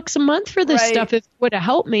hundreds of bucks a month for this stuff if it would have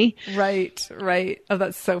helped me. Right. Oh,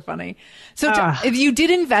 that's so funny. So if you did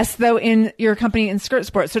invest though in your company in Skirt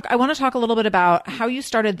Sports, so I want to talk a little bit about how you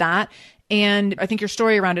started that. And I think your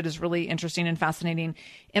story around it is really interesting and fascinating.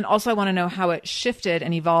 And also I want to know how it shifted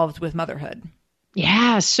and evolved with motherhood.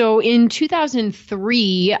 Yeah. So in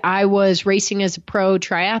 2003, I was racing as a pro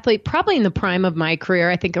triathlete, probably in the prime of my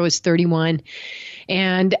career. I think I was 31.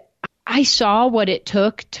 And I saw what it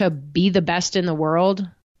took to be the best in the world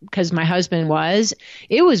because my husband was.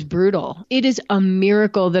 It was brutal. It is a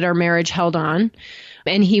miracle that our marriage held on.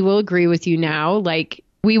 And he will agree with you now. Like,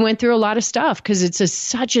 we went through a lot of stuff because it's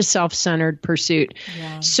such a self-centered pursuit.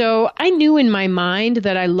 Yeah. So I knew in my mind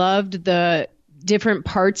that I loved the different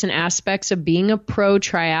parts and aspects of being a pro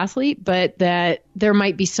triathlete, but that there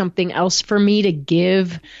might be something else for me to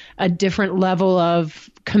give a different level of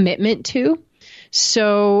commitment to.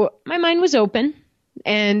 So my mind was open,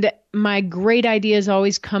 and my great ideas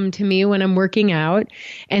always come to me when I'm working out.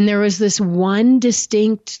 And there was this one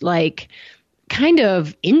distinct, like, kind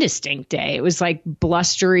of indistinct day. It was like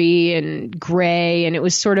blustery and gray, and it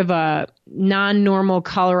was sort of a non-normal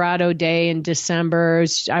Colorado day in December.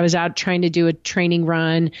 I was out trying to do a training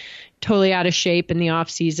run, totally out of shape in the off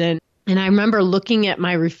season. And I remember looking at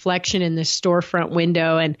my reflection in this storefront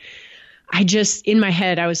window, and I just, in my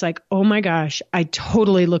head, I was like, oh my gosh, I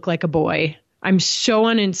totally look like a boy. I'm so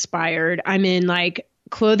uninspired. I'm in like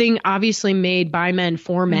clothing obviously made by men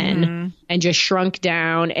for men and just shrunk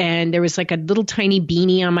down. And there was like a little tiny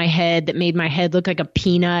beanie on my head that made my head look like a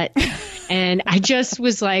peanut. And I just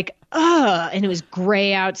was like, and it was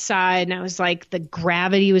gray outside. And I was like, the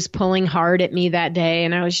gravity was pulling hard at me that day.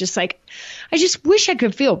 And I was just like, I just wish I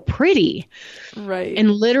could feel pretty. Right.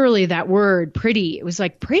 And literally that word pretty, it was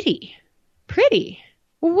like pretty.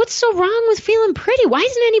 Well, what's so wrong with feeling pretty? Why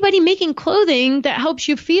isn't anybody making clothing that helps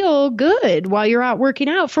you feel good while you're out working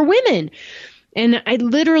out for women? And I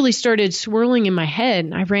literally started swirling in my head,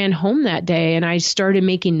 and I ran home that day and I started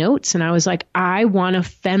making notes, and I was like, I want to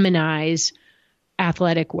feminize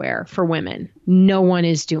athletic wear for women. No one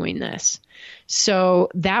is doing this. So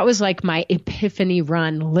that was like my epiphany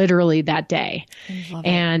run literally that day.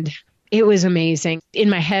 And it was amazing. In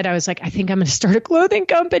my head, I was like, I think I'm going to start a clothing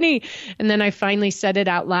company. And then I finally said it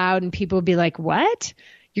out loud, and people would be like, what?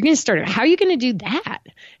 You're going to start it? How are you going to do that?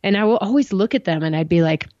 And I will always look at them and I'd be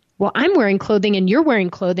like, well, I'm wearing clothing and you're wearing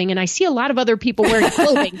clothing, and I see a lot of other people wearing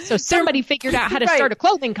clothing. So somebody figured out how to start a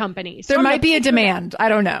clothing company. There might be a demand. I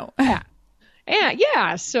don't know.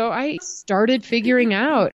 Yeah. So I started figuring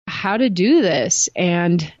out how to do this.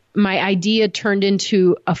 And my idea turned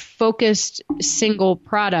into a focused single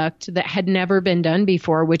product that had never been done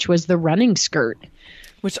before, which was the running skirt.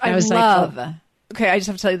 Which I love. Like, okay, I just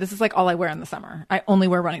have to tell you, this is like all I wear in the summer. I only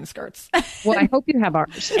wear running skirts. Well, I hope you have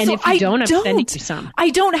ours. And so if you don't, I'm sending you some. I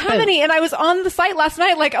don't have any. And I was on the site last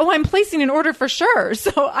night like, oh, I'm placing an order for sure.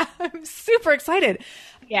 So I'm super excited.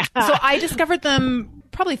 Yeah. So I discovered them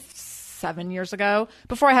probably 7 years ago.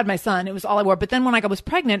 Before I had my son, it was all I wore. But then when I was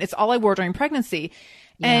pregnant, it's all I wore during pregnancy.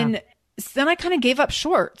 Yeah. And then I kind of gave up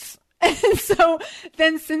shorts. And so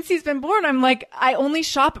then since he's been born, I'm like, I only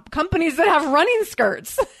shop companies that have running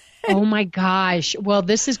skirts. Oh my gosh. Well,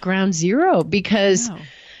 this is ground zero because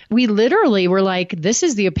we literally were like, this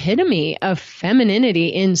is the epitome of femininity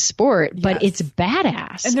in sport, but it's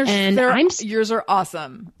badass. And yours are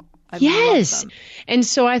awesome. Yes. And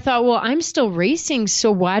so I thought, well, I'm still racing,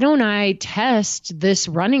 so why don't I test this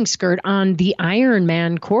running skirt on the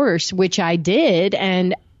Ironman course, which I did.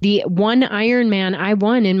 And the one Ironman I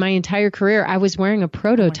won in my entire career, I was wearing a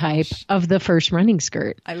prototype of the first running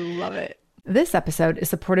skirt. I love it. This episode is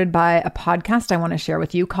supported by a podcast I want to share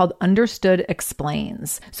with you called Understood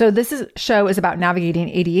Explains. So this show is about navigating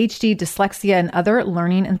ADHD, dyslexia, and other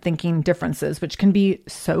learning and thinking differences, which can be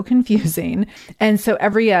so confusing. And so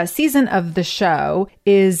every season of the show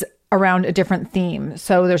is around a different theme.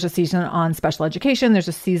 So there's a season on special education, there's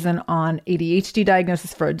a season on ADHD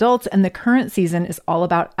diagnosis for adults, and the current season is all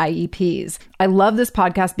about IEPs. I love this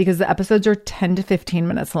podcast because the episodes are 10 to 15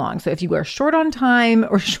 minutes long. So if you are short on time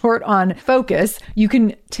or short on focus, you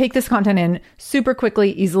can take this content in super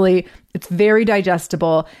quickly, easily. It's very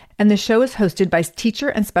digestible. And the show is hosted by teacher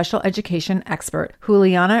and special education expert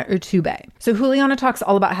Juliana Urtubey. So Juliana talks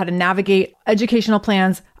all about how to navigate educational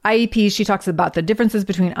plans, IEPs. She talks about the differences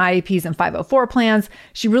between IEPs and 504 plans.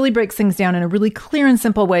 She really breaks things down in a really clear and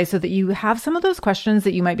simple way so that you have some of those questions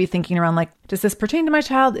that you might be thinking around, like, does this pertain to my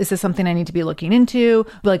child? Is this something I need to be looking into?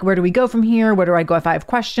 Like, where do we go from here? Where do I go if I have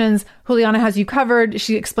questions? Juliana has you covered.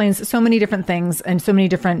 She explains so many different things and so many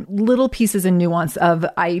different little pieces and nuance of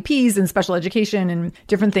IEPs and special education and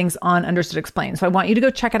different things on Understood Explains. So I want you to go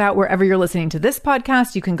check it out wherever you're listening to this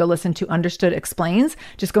podcast. You can go listen to Understood Explains.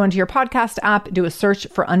 Just go into your podcast app, do a search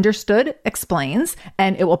for Understood Explains,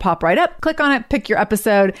 and it will pop right up. Click on it, pick your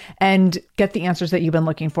episode, and get the answers that you've been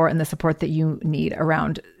looking for and the support that you need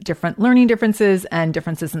around different learning differences and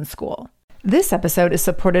differences in school. This episode is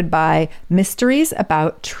supported by Mysteries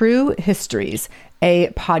About True Histories, a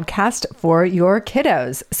podcast for your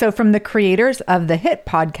kiddos. So from the creators of the hit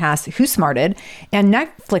podcast Who Smarted and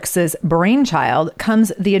Netflix's Brainchild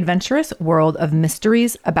comes the adventurous world of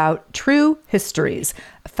Mysteries About True Histories,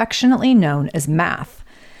 affectionately known as math.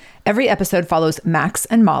 Every episode follows Max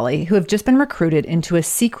and Molly, who have just been recruited into a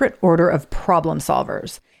secret order of problem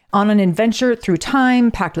solvers, on an adventure through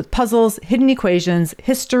time packed with puzzles, hidden equations,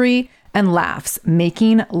 history, and laughs,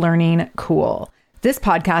 making learning cool. This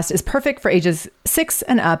podcast is perfect for ages 6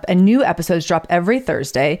 and up, and new episodes drop every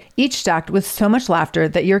Thursday, each stacked with so much laughter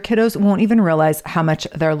that your kiddos won't even realize how much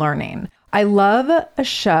they're learning. I love a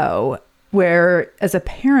show where, as a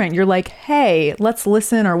parent, you're like, hey, let's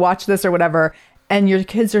listen or watch this or whatever, and your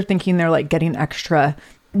kids are thinking they're like getting extra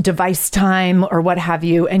device time or what have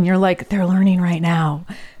you, and you're like, they're learning right now.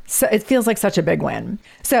 So it feels like such a big win.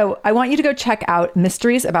 So I want you to go check out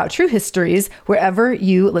Mysteries About True Histories wherever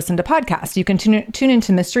you listen to podcasts. You can tune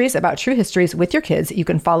into Mysteries About True Histories with your kids. You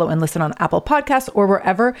can follow and listen on Apple Podcasts or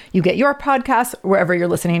wherever you get your podcasts, wherever you're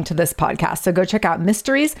listening to this podcast. So go check out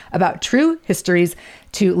Mysteries About True Histories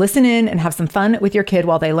to listen in and have some fun with your kid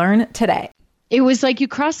while they learn today. It was like you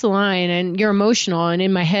cross the line and you're emotional, and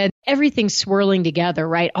in my head, everything's swirling together,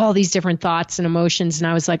 right? All these different thoughts and emotions. And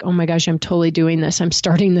I was like, oh my gosh, I'm totally doing this. I'm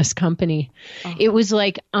starting this company. Oh. It was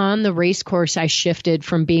like on the race course, I shifted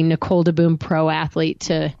from being Nicole DeBoom pro athlete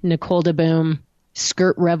to Nicole DeBoom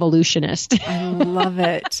skirt revolutionist. I love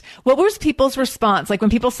it. What was people's response? Like when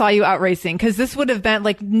people saw you out racing, because this would have been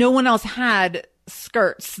like no one else had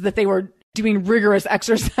skirts that they were doing rigorous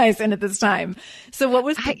exercise in at this time. So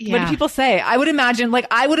what did people say? I would imagine, like,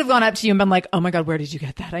 I would have gone up to you and been like, oh my God, where did you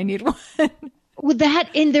get that? I need one. Well,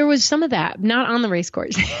 and there was some of that, not on the race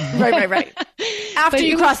course. Right. After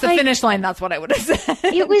you crossed the finish line, that's what I would have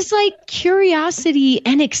said. It was like curiosity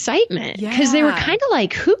and excitement, because they were kind of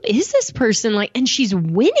like, who is this person? Like, and she's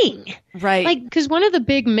winning. Right. Like, because one of the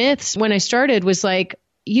big myths when I started was like,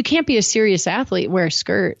 you can't be a serious athlete, wear a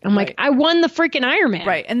skirt. I'm like, I won the freaking Ironman.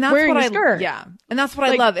 Right. And that's what and that's what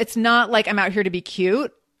I love. It's not like I'm out here to be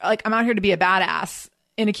cute. Like I'm out here to be a badass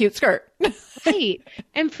in a cute skirt. Right.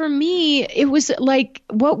 And for me, it was like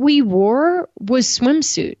what we wore was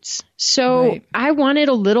swimsuits. So I wanted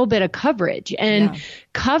a little bit of coverage, and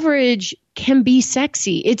coverage can be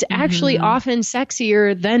sexy. It's actually often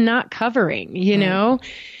sexier than not covering, you know?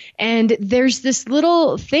 And there's this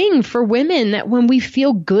little thing for women that when we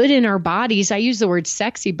feel good in our bodies, I use the word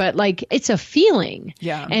sexy, but like it's a feeling.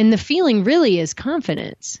 Yeah. And the feeling really is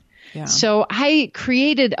confidence. Yeah. So I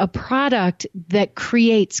created a product that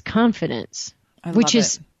creates confidence, which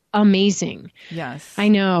is amazing. Yes. I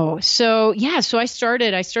know. So so I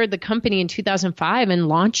started the company in 2005 and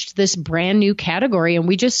launched this brand new category, and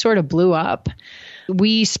we just sort of blew up.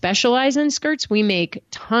 We specialize in skirts. We make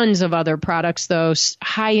tons of other products, though,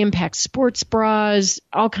 high impact sports bras,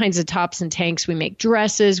 all kinds of tops and tanks. We make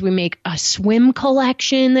dresses. We make a swim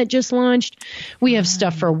collection that just launched. We have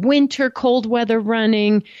stuff for winter, cold weather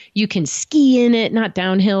running. You can ski in it, not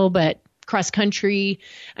downhill, but cross country.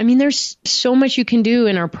 I mean, there's so much you can do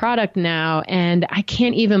in our product now. And I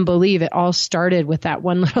can't even believe it all started with that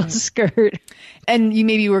one little skirt. And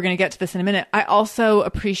maybe we're going to get to this in a minute. I also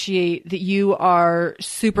appreciate that you are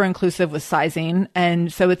super inclusive with sizing.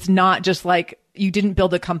 And so it's not just like you didn't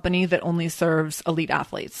build a company that only serves elite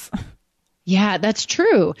athletes. Yeah, that's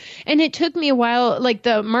true. And it took me a while. Like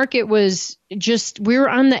the market was we were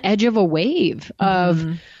on the edge of a wave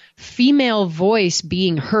of female voice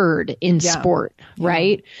being heard in sport,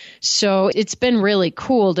 right? So it's been really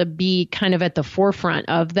cool to be kind of at the forefront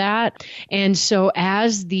of that. And so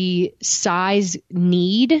as the size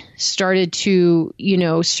need started to,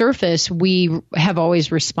 surface, we have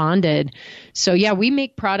always responded. So we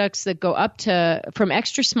make products that go up to from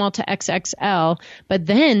extra small to XXL. But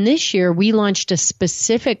then this year we launched a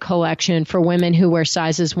specific collection for women who wear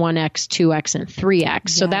sizes 1X, 2X, and 3X.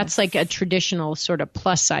 Yes. So that's like a traditional sort of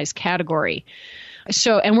plus size category.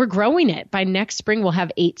 So, and we're growing it. By next spring, we'll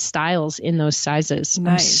have 8 styles in those sizes.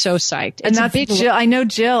 Nice. I'm so psyched. And that's Jill. I know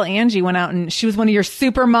Angie went out and she was one of your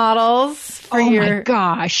supermodels for my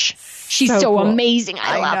gosh. She's so cool. Amazing.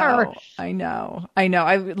 I love her. I know.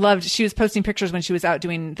 I loved, she was posting pictures when she was out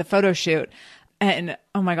doing the photo shoot. And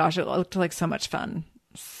oh my gosh, it looked like so much fun.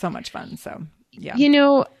 So much fun. So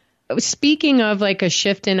yeah. Speaking of like a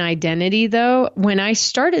shift in identity, though, when I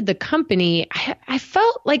started the company, I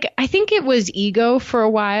felt like, I think it was ego for a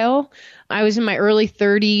while. I was in my early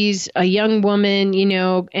 30s, a young woman,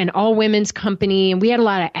 an all women's company, and we had a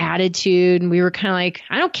lot of attitude, and we were kind of like,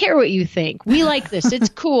 I don't care what you think. We like this. It's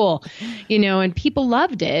cool, and people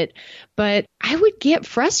loved it. But I would get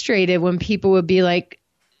frustrated when people would be like,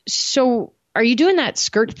 so are you doing that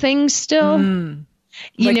skirt thing still?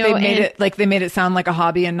 They made it sound like a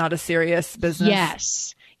hobby and not a serious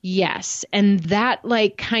business. Yes. And that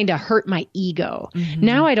kind of hurt my ego.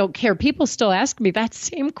 Now I don't care. People still ask me that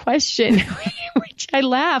same question, which I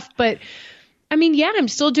laugh. But I mean, I'm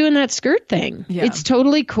still doing that skirt thing. Yeah. It's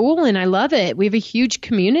totally cool. And I love it. We have a huge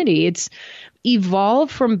community. It's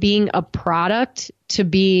evolved from being a product to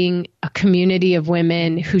being a community of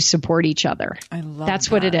women who support each other. I love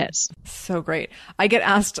That's what it is. So great. I get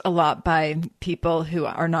asked a lot by people who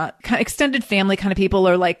are not kind of extended family kind of people,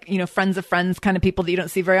 or friends of friends kind of people that you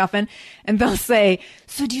don't see very often. And they'll say,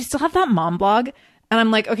 so do you still have that mom blog? And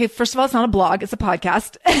I'm like, okay, first of all, it's not a blog, it's a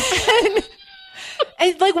podcast.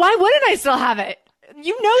 and why wouldn't I still have it?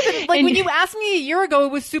 You know that when you asked me a year ago,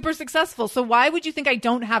 it was super successful. So why would you think I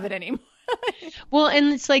don't have it anymore? Well,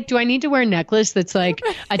 and it's like, do I need to wear a necklace that's like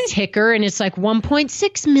a ticker and it's like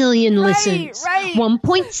 1.6 million listens, right.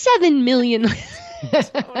 1.7 million.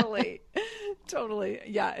 Totally.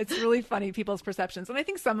 Yeah, it's really funny, people's perceptions. And I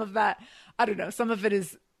think some of that, I don't know, some of it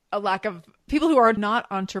is a lack of people who are not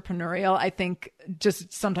entrepreneurial, I think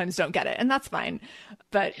just sometimes don't get it. And that's fine.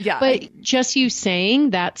 But just you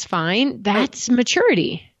saying that's fine, that's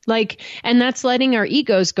maturity. And that's letting our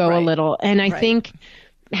egos go a little. And I think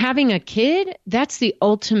having a kid, that's the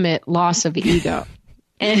ultimate loss of ego.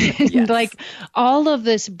 And all of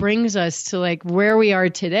this brings us to where we are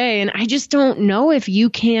today. And I just don't know if you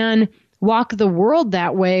can walk the world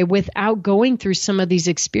that way without going through some of these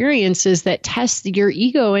experiences that test your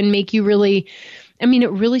ego and make you really,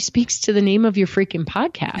 it really speaks to the name of your freaking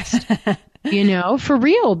podcast, for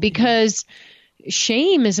real, because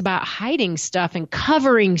shame is about hiding stuff and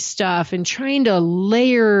covering stuff and trying to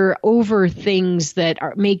layer over things that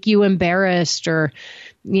make you embarrassed or,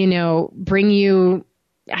 bring you,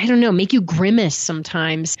 make you grimace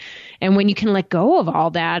sometimes. And when you can let go of all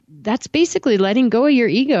that, that's basically letting go of your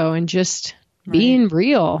ego and just being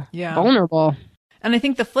real, vulnerable. And I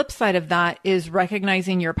think the flip side of that is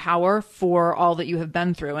recognizing your power for all that you have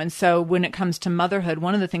been through. And so when it comes to motherhood,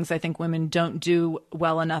 one of the things I think women don't do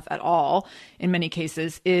well enough at all in many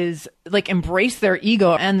cases is like embrace their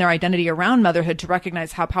ego and their identity around motherhood to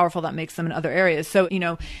recognize how powerful that makes them in other areas. So,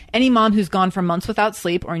 any mom who's gone for months without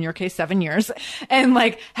sleep, or in your case, 7 years, and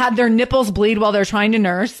like had their nipples bleed while they're trying to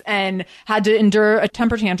nurse and had to endure a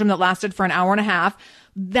temper tantrum that lasted for an hour and a half,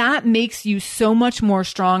 that makes you so much more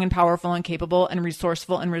strong and powerful and capable and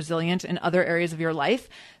resourceful and resilient in other areas of your life.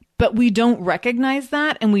 But we don't recognize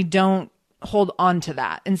that and we don't hold on to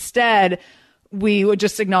that. Instead, we would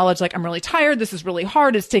just acknowledge like, I'm really tired. This is really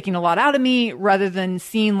hard. It's taking a lot out of me, rather than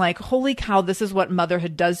seeing like, holy cow, this is what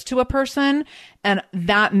motherhood does to a person. And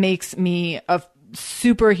that makes me a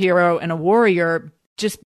superhero and a warrior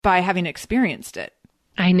just by having experienced it.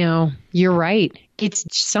 I know. You're right. It's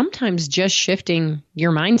sometimes just shifting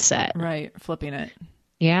your mindset. Right. Flipping it.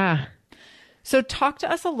 Yeah. So talk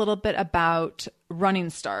to us a little bit about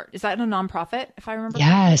Running Start. Is that a nonprofit, if I remember?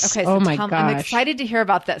 Yes. Okay. So oh my gosh. I'm excited to hear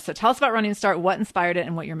about this. So tell us about Running Start, what inspired it,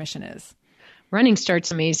 and what your mission is. Running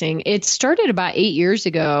Start's amazing. It started about 8 years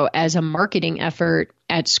ago as a marketing effort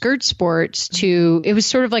at Skirt Sports it was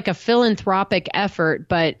sort of like a philanthropic effort,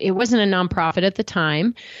 but it wasn't a nonprofit at the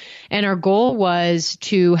time. And our goal was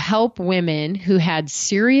to help women who had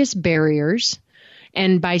serious barriers.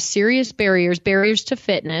 And by serious barriers to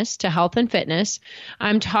fitness, to health and fitness,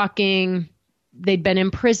 I'm talking they'd been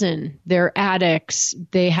in prison, they're addicts,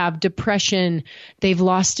 they have depression, they've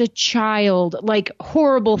lost a child, like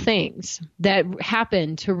horrible things that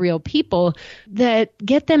happen to real people that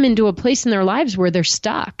get them into a place in their lives where they're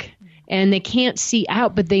stuck and they can't see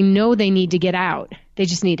out, but they know they need to get out. They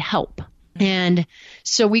just need help. And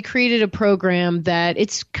so we created a program that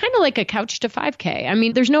it's kind of like a couch to 5K. I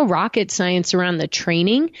mean, there's no rocket science around the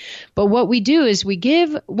training, but what we do is we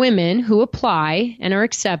give women who apply and are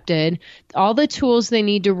accepted all the tools they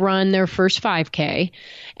need to run their first 5K.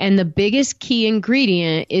 And the biggest key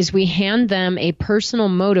ingredient is we hand them a personal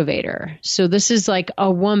motivator. So this is like a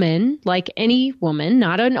woman, like any woman,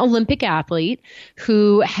 not an Olympic athlete,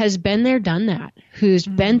 who has been there, done that, who's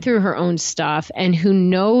been through her own stuff and who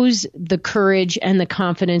knows the courage and the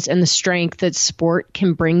confidence and the strength that sport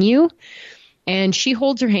can bring you. And she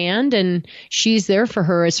holds her hand and she's there for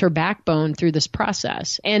her as her backbone through this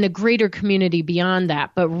process, and a greater community beyond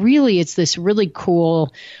that. But really, it's this really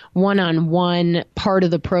cool one-on-one part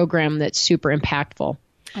of the program that's super impactful.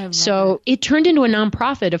 So it turned into a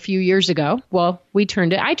nonprofit a few years ago. Well, I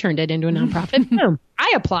turned it into a nonprofit. Boom.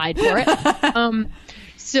 I applied for it.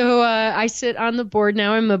 So I sit on the board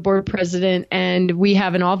now. I'm the board president, and we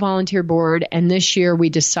have an all-volunteer board. And this year we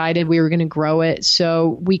decided we were going to grow it.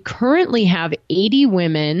 So we currently have 80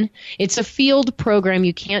 women. It's a field program.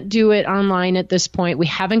 You can't do it online at this point. We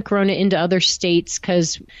haven't grown it into other states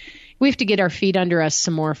because we have to get our feet under us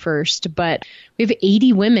some more first. But we have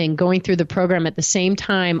 80 women going through the program at the same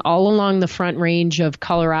time, all along the Front Range of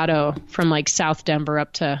Colorado, from like South Denver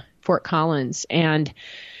up to Fort Collins. And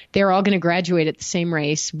they're all going to graduate at the same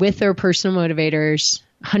race with their personal motivators,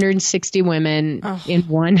 160 women in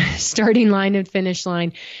one starting line and finish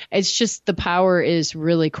line. It's just, the power is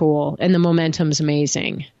really cool and the momentum's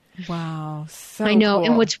amazing. Wow. So I know. cool.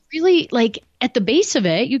 And what's really like at the base of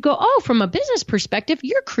it, you go, oh, from a business perspective,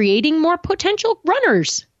 you're creating more potential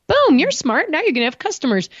runners. Boom, you're smart. Now you're going to have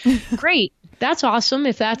customers. Great. That's awesome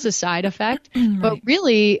if that's a side effect. Right. But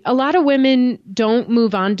really, a lot of women don't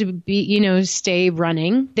move on to stay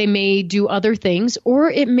running. They may do other things,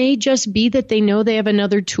 or it may just be that they know they have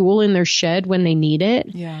another tool in their shed when they need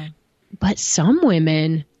it. Yeah. But some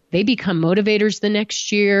women, they become motivators the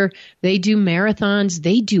next year. They do marathons.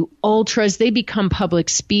 They do ultras. They become public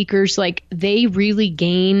speakers. Like, they really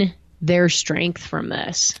gain their strength from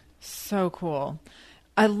this. So cool.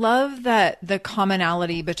 I love that the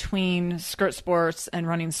commonality between Skirt Sports and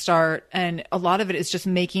Running Start, and a lot of it is just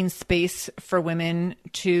making space for women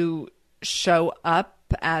to show up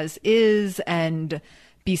as is and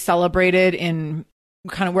be celebrated in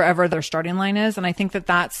kind of wherever their starting line is. And I think that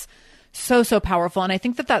that's so, so powerful. And I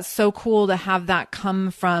think that that's so cool to have that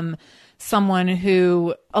come from someone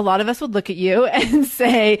who a lot of us would look at you and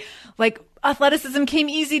say, like, athleticism came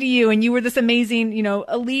easy to you and you were this amazing,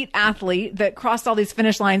 elite athlete that crossed all these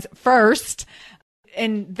finish lines first.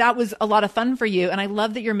 And that was a lot of fun for you. And I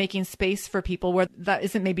love that you're making space for people where that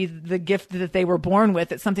isn't maybe the gift that they were born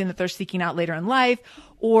with. It's something that they're seeking out later in life,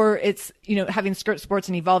 or it's, having Skirt Sports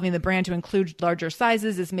and evolving the brand to include larger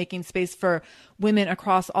sizes is making space for women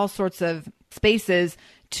across all sorts of spaces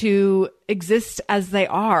to exist as they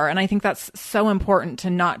are. And I think that's so important, to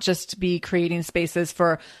not just be creating spaces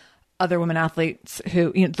for other women athletes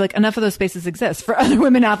who, like enough of those spaces exist for other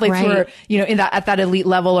women athletes who are, in at that elite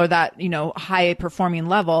level or that, high performing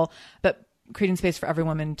level, but creating space for every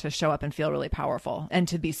woman to show up and feel really powerful and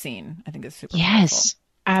to be seen, I think is super powerful.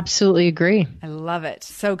 Absolutely agree. I love it.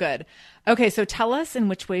 So good. Okay. So tell us in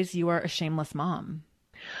which ways you are a shameless mom.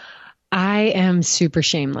 I am super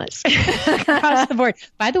shameless across the board.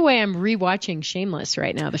 By the way, I'm rewatching Shameless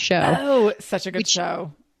right now, the show. Oh, such a good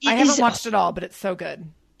show. I haven't watched it all, but it's so good.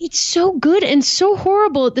 It's so good and so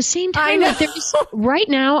horrible at the same time. Like right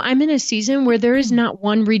now, I'm in a season where there is not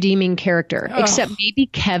one redeeming character, except maybe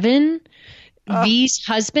Kevin, V's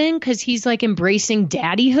husband, because he's like embracing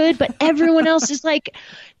daddyhood, but everyone else is like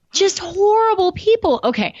just horrible people.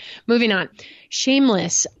 Okay, moving on.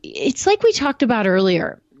 Shameless. It's like we talked about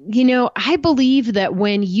earlier. I believe that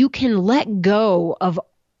when you can let go of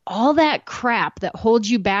all that crap that holds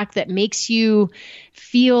you back, that makes you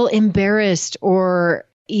feel embarrassed or,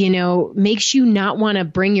 makes you not want to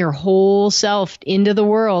bring your whole self into the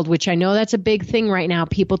world, which I know that's a big thing right now.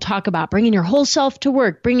 People talk about bringing your whole self to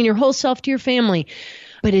work, bringing your whole self to your family.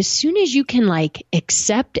 But as soon as you can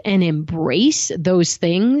accept and embrace those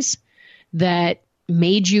things that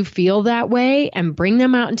made you feel that way and bring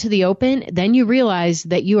them out into the open, then you realize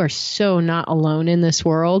that you are so not alone in this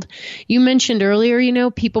world. You mentioned earlier,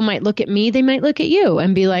 people might look at me, they might look at you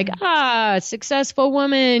and be like, successful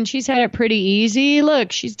woman. She's had it pretty easy.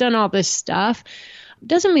 Look, she's done all this stuff.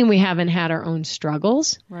 Doesn't mean we haven't had our own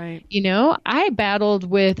struggles. Right. I battled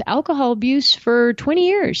with alcohol abuse for 20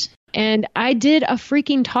 years. And I did a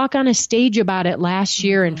freaking talk on a stage about it last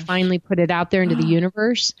year and finally put it out there into the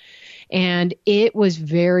universe. And it was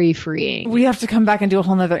very freeing. We have to come back and do a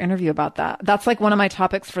whole nother interview about that. That's like one of my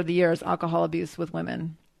topics for the year is alcohol abuse with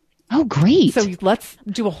women. Oh, great. So let's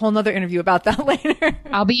do a whole nother interview about that later.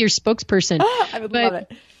 I'll be your spokesperson. I would love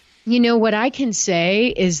it. What I can say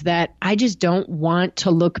is that I just don't want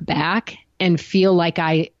to look back and feel like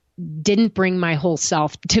I didn't bring my whole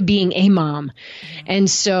self to being a mom. And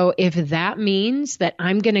so if that means that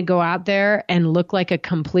I'm going to go out there and look like a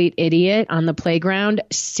complete idiot on the playground,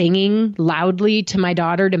 singing loudly to my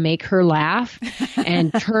daughter to make her laugh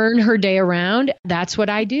and turn her day around, that's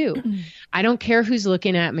what I do. I don't care who's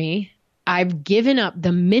looking at me. I've given up.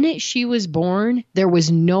 The minute she was born, there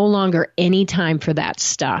was no longer any time for that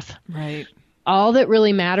stuff. Right. All that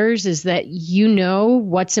really matters is that you know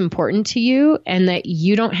what's important to you and that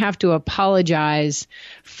you don't have to apologize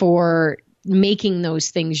for making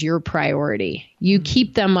those things your priority. You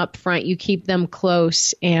keep them up front, you keep them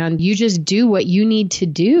close, and you just do what you need to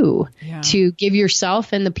do to give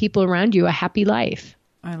yourself and the people around you a happy life.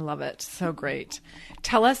 I love it. So great.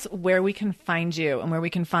 Tell us where we can find you and where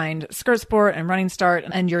we can find Skirt Sport and Running Start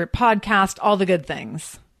and your podcast, all the good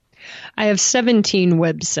things. I have 17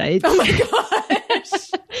 websites. Oh my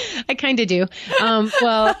gosh. I kind of do.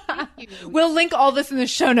 We'll link all this in the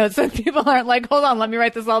show notes so people aren't like, hold on, let me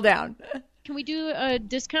write this all down. Can we do a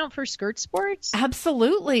discount for Skirt Sports?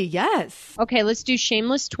 Absolutely. Yes. Okay, let's do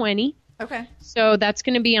Shameless 20. Okay. So that's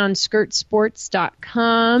going to be on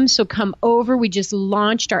skirtsports.com. So come over. We just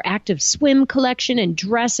launched our active swim collection and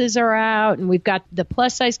dresses are out. And we've got the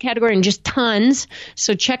plus size category and just tons.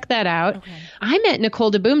 So check that out. Okay. I'm at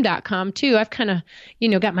NicoleDeBoom.com too. I've kind of,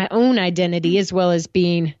 got my own identity as well as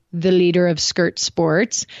being the leader of Skirt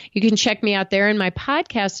Sports. You can check me out there. And my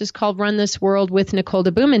podcast is called Run This World with Nicole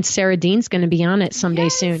DeBoom. And Sarah Dean's going to be on it someday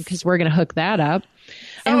soon because we're going to hook that up.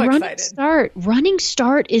 So and excited. Running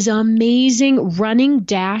Start is amazing.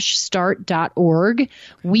 running-start.org.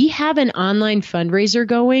 We have an online fundraiser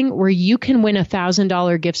going where you can win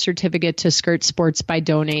 $1,000 gift certificate to Skirt Sports by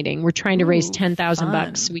donating. We're trying to raise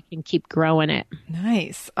 $10,000 so we can keep growing it.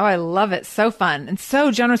 Nice. Oh, I love it. So fun and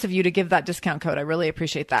so generous of you to give that discount code. I really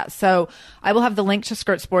appreciate that. So I will have the link to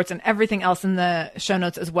Skirt Sports and everything else in the show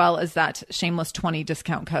notes as well as that Shameless 20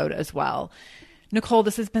 discount code as well. Nicole,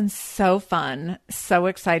 this has been so fun, so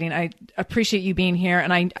exciting. I appreciate you being here,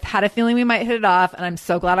 and I had a feeling we might hit it off, and I'm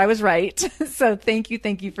so glad I was right. So thank you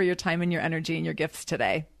for your time and your energy and your gifts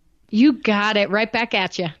today. You got it. Right back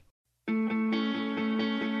at you.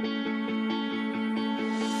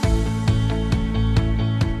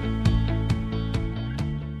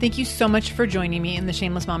 Thank you so much for joining me in the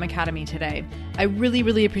Shameless Mom Academy today. I really,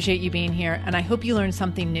 really appreciate you being here, and I hope you learned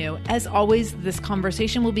something new. As always, this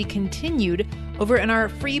conversation will be continued over in our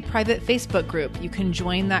free private Facebook group. You can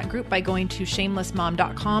join that group by going to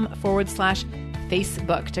shamelessmom.com/Facebook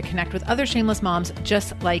Facebook to connect with other shameless moms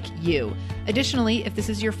just like you. Additionally, if this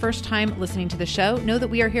is your first time listening to the show, know that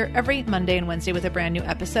we are here every Monday and Wednesday with a brand new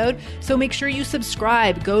episode. So make sure you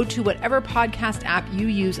subscribe. Go to whatever podcast app you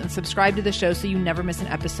use and subscribe to the show so you never miss an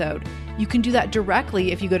episode. You can do that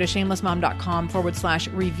directly if you go to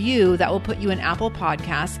shamelessmom.com/review. That will put you in Apple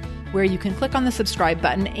Podcasts, where you can click on the subscribe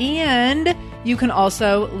button and you can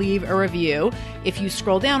also leave a review. If you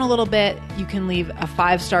scroll down a little bit, you can leave a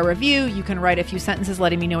 5-star review. You can write a few sentences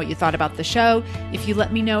letting me know what you thought about the show. If you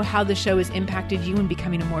let me know how the show has impacted you in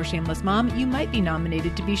becoming a more shameless mom, you might be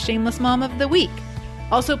nominated to be Shameless Mom of the Week.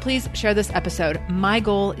 Also, please share this episode. My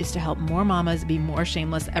goal is to help more mamas be more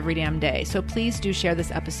shameless every damn day. So please do share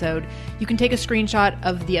this episode. You can take a screenshot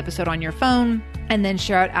of the episode on your phone and then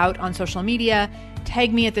share it out on social media.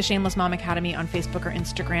 Tag me at the Shameless Mom Academy on Facebook or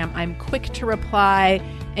Instagram. I'm quick to reply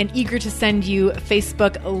and eager to send you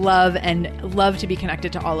Facebook love and love to be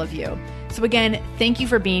connected to all of you. So again, thank you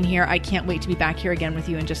for being here. I can't wait to be back here again with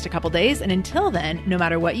you in just a couple days. And until then, no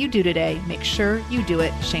matter what you do today, make sure you do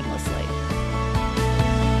it shamelessly.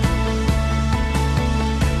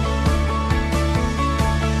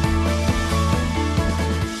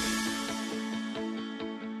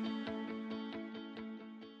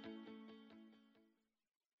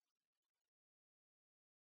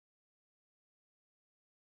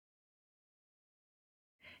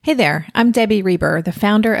 Hey there, I'm Debbie Reber, the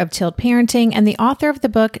founder of Tilt Parenting and the author of the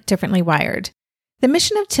book Differently Wired. The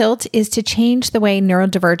mission of Tilt is to change the way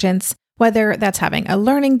neurodivergence, whether that's having a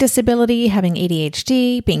learning disability, having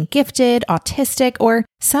ADHD, being gifted, autistic, or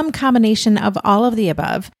some combination of all of the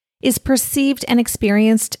above, is perceived and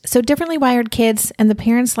experienced so differently wired kids and the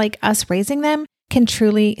parents like us raising them can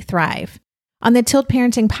truly thrive. On the Tilt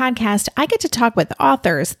Parenting podcast, I get to talk with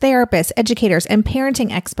authors, therapists, educators, and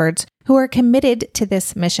parenting experts who are committed to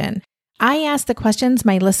this mission. I ask the questions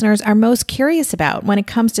my listeners are most curious about when it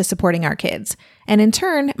comes to supporting our kids. And in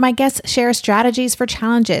turn, my guests share strategies for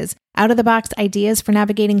challenges, out-of-the-box ideas for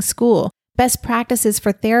navigating school, best practices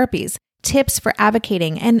for therapies, tips for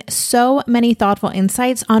advocating, and so many thoughtful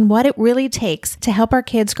insights on what it really takes to help our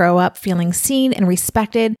kids grow up feeling seen and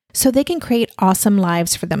respected so they can create awesome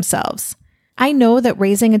lives for themselves. I know that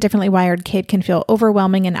raising a differently wired kid can feel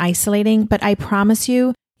overwhelming and isolating, but I promise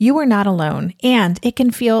you, you are not alone, and it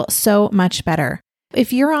can feel so much better.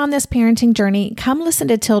 If you're on this parenting journey, come listen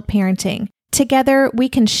to Tilt Parenting. Together, we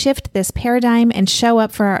can shift this paradigm and show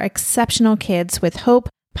up for our exceptional kids with hope,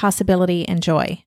 possibility, and joy.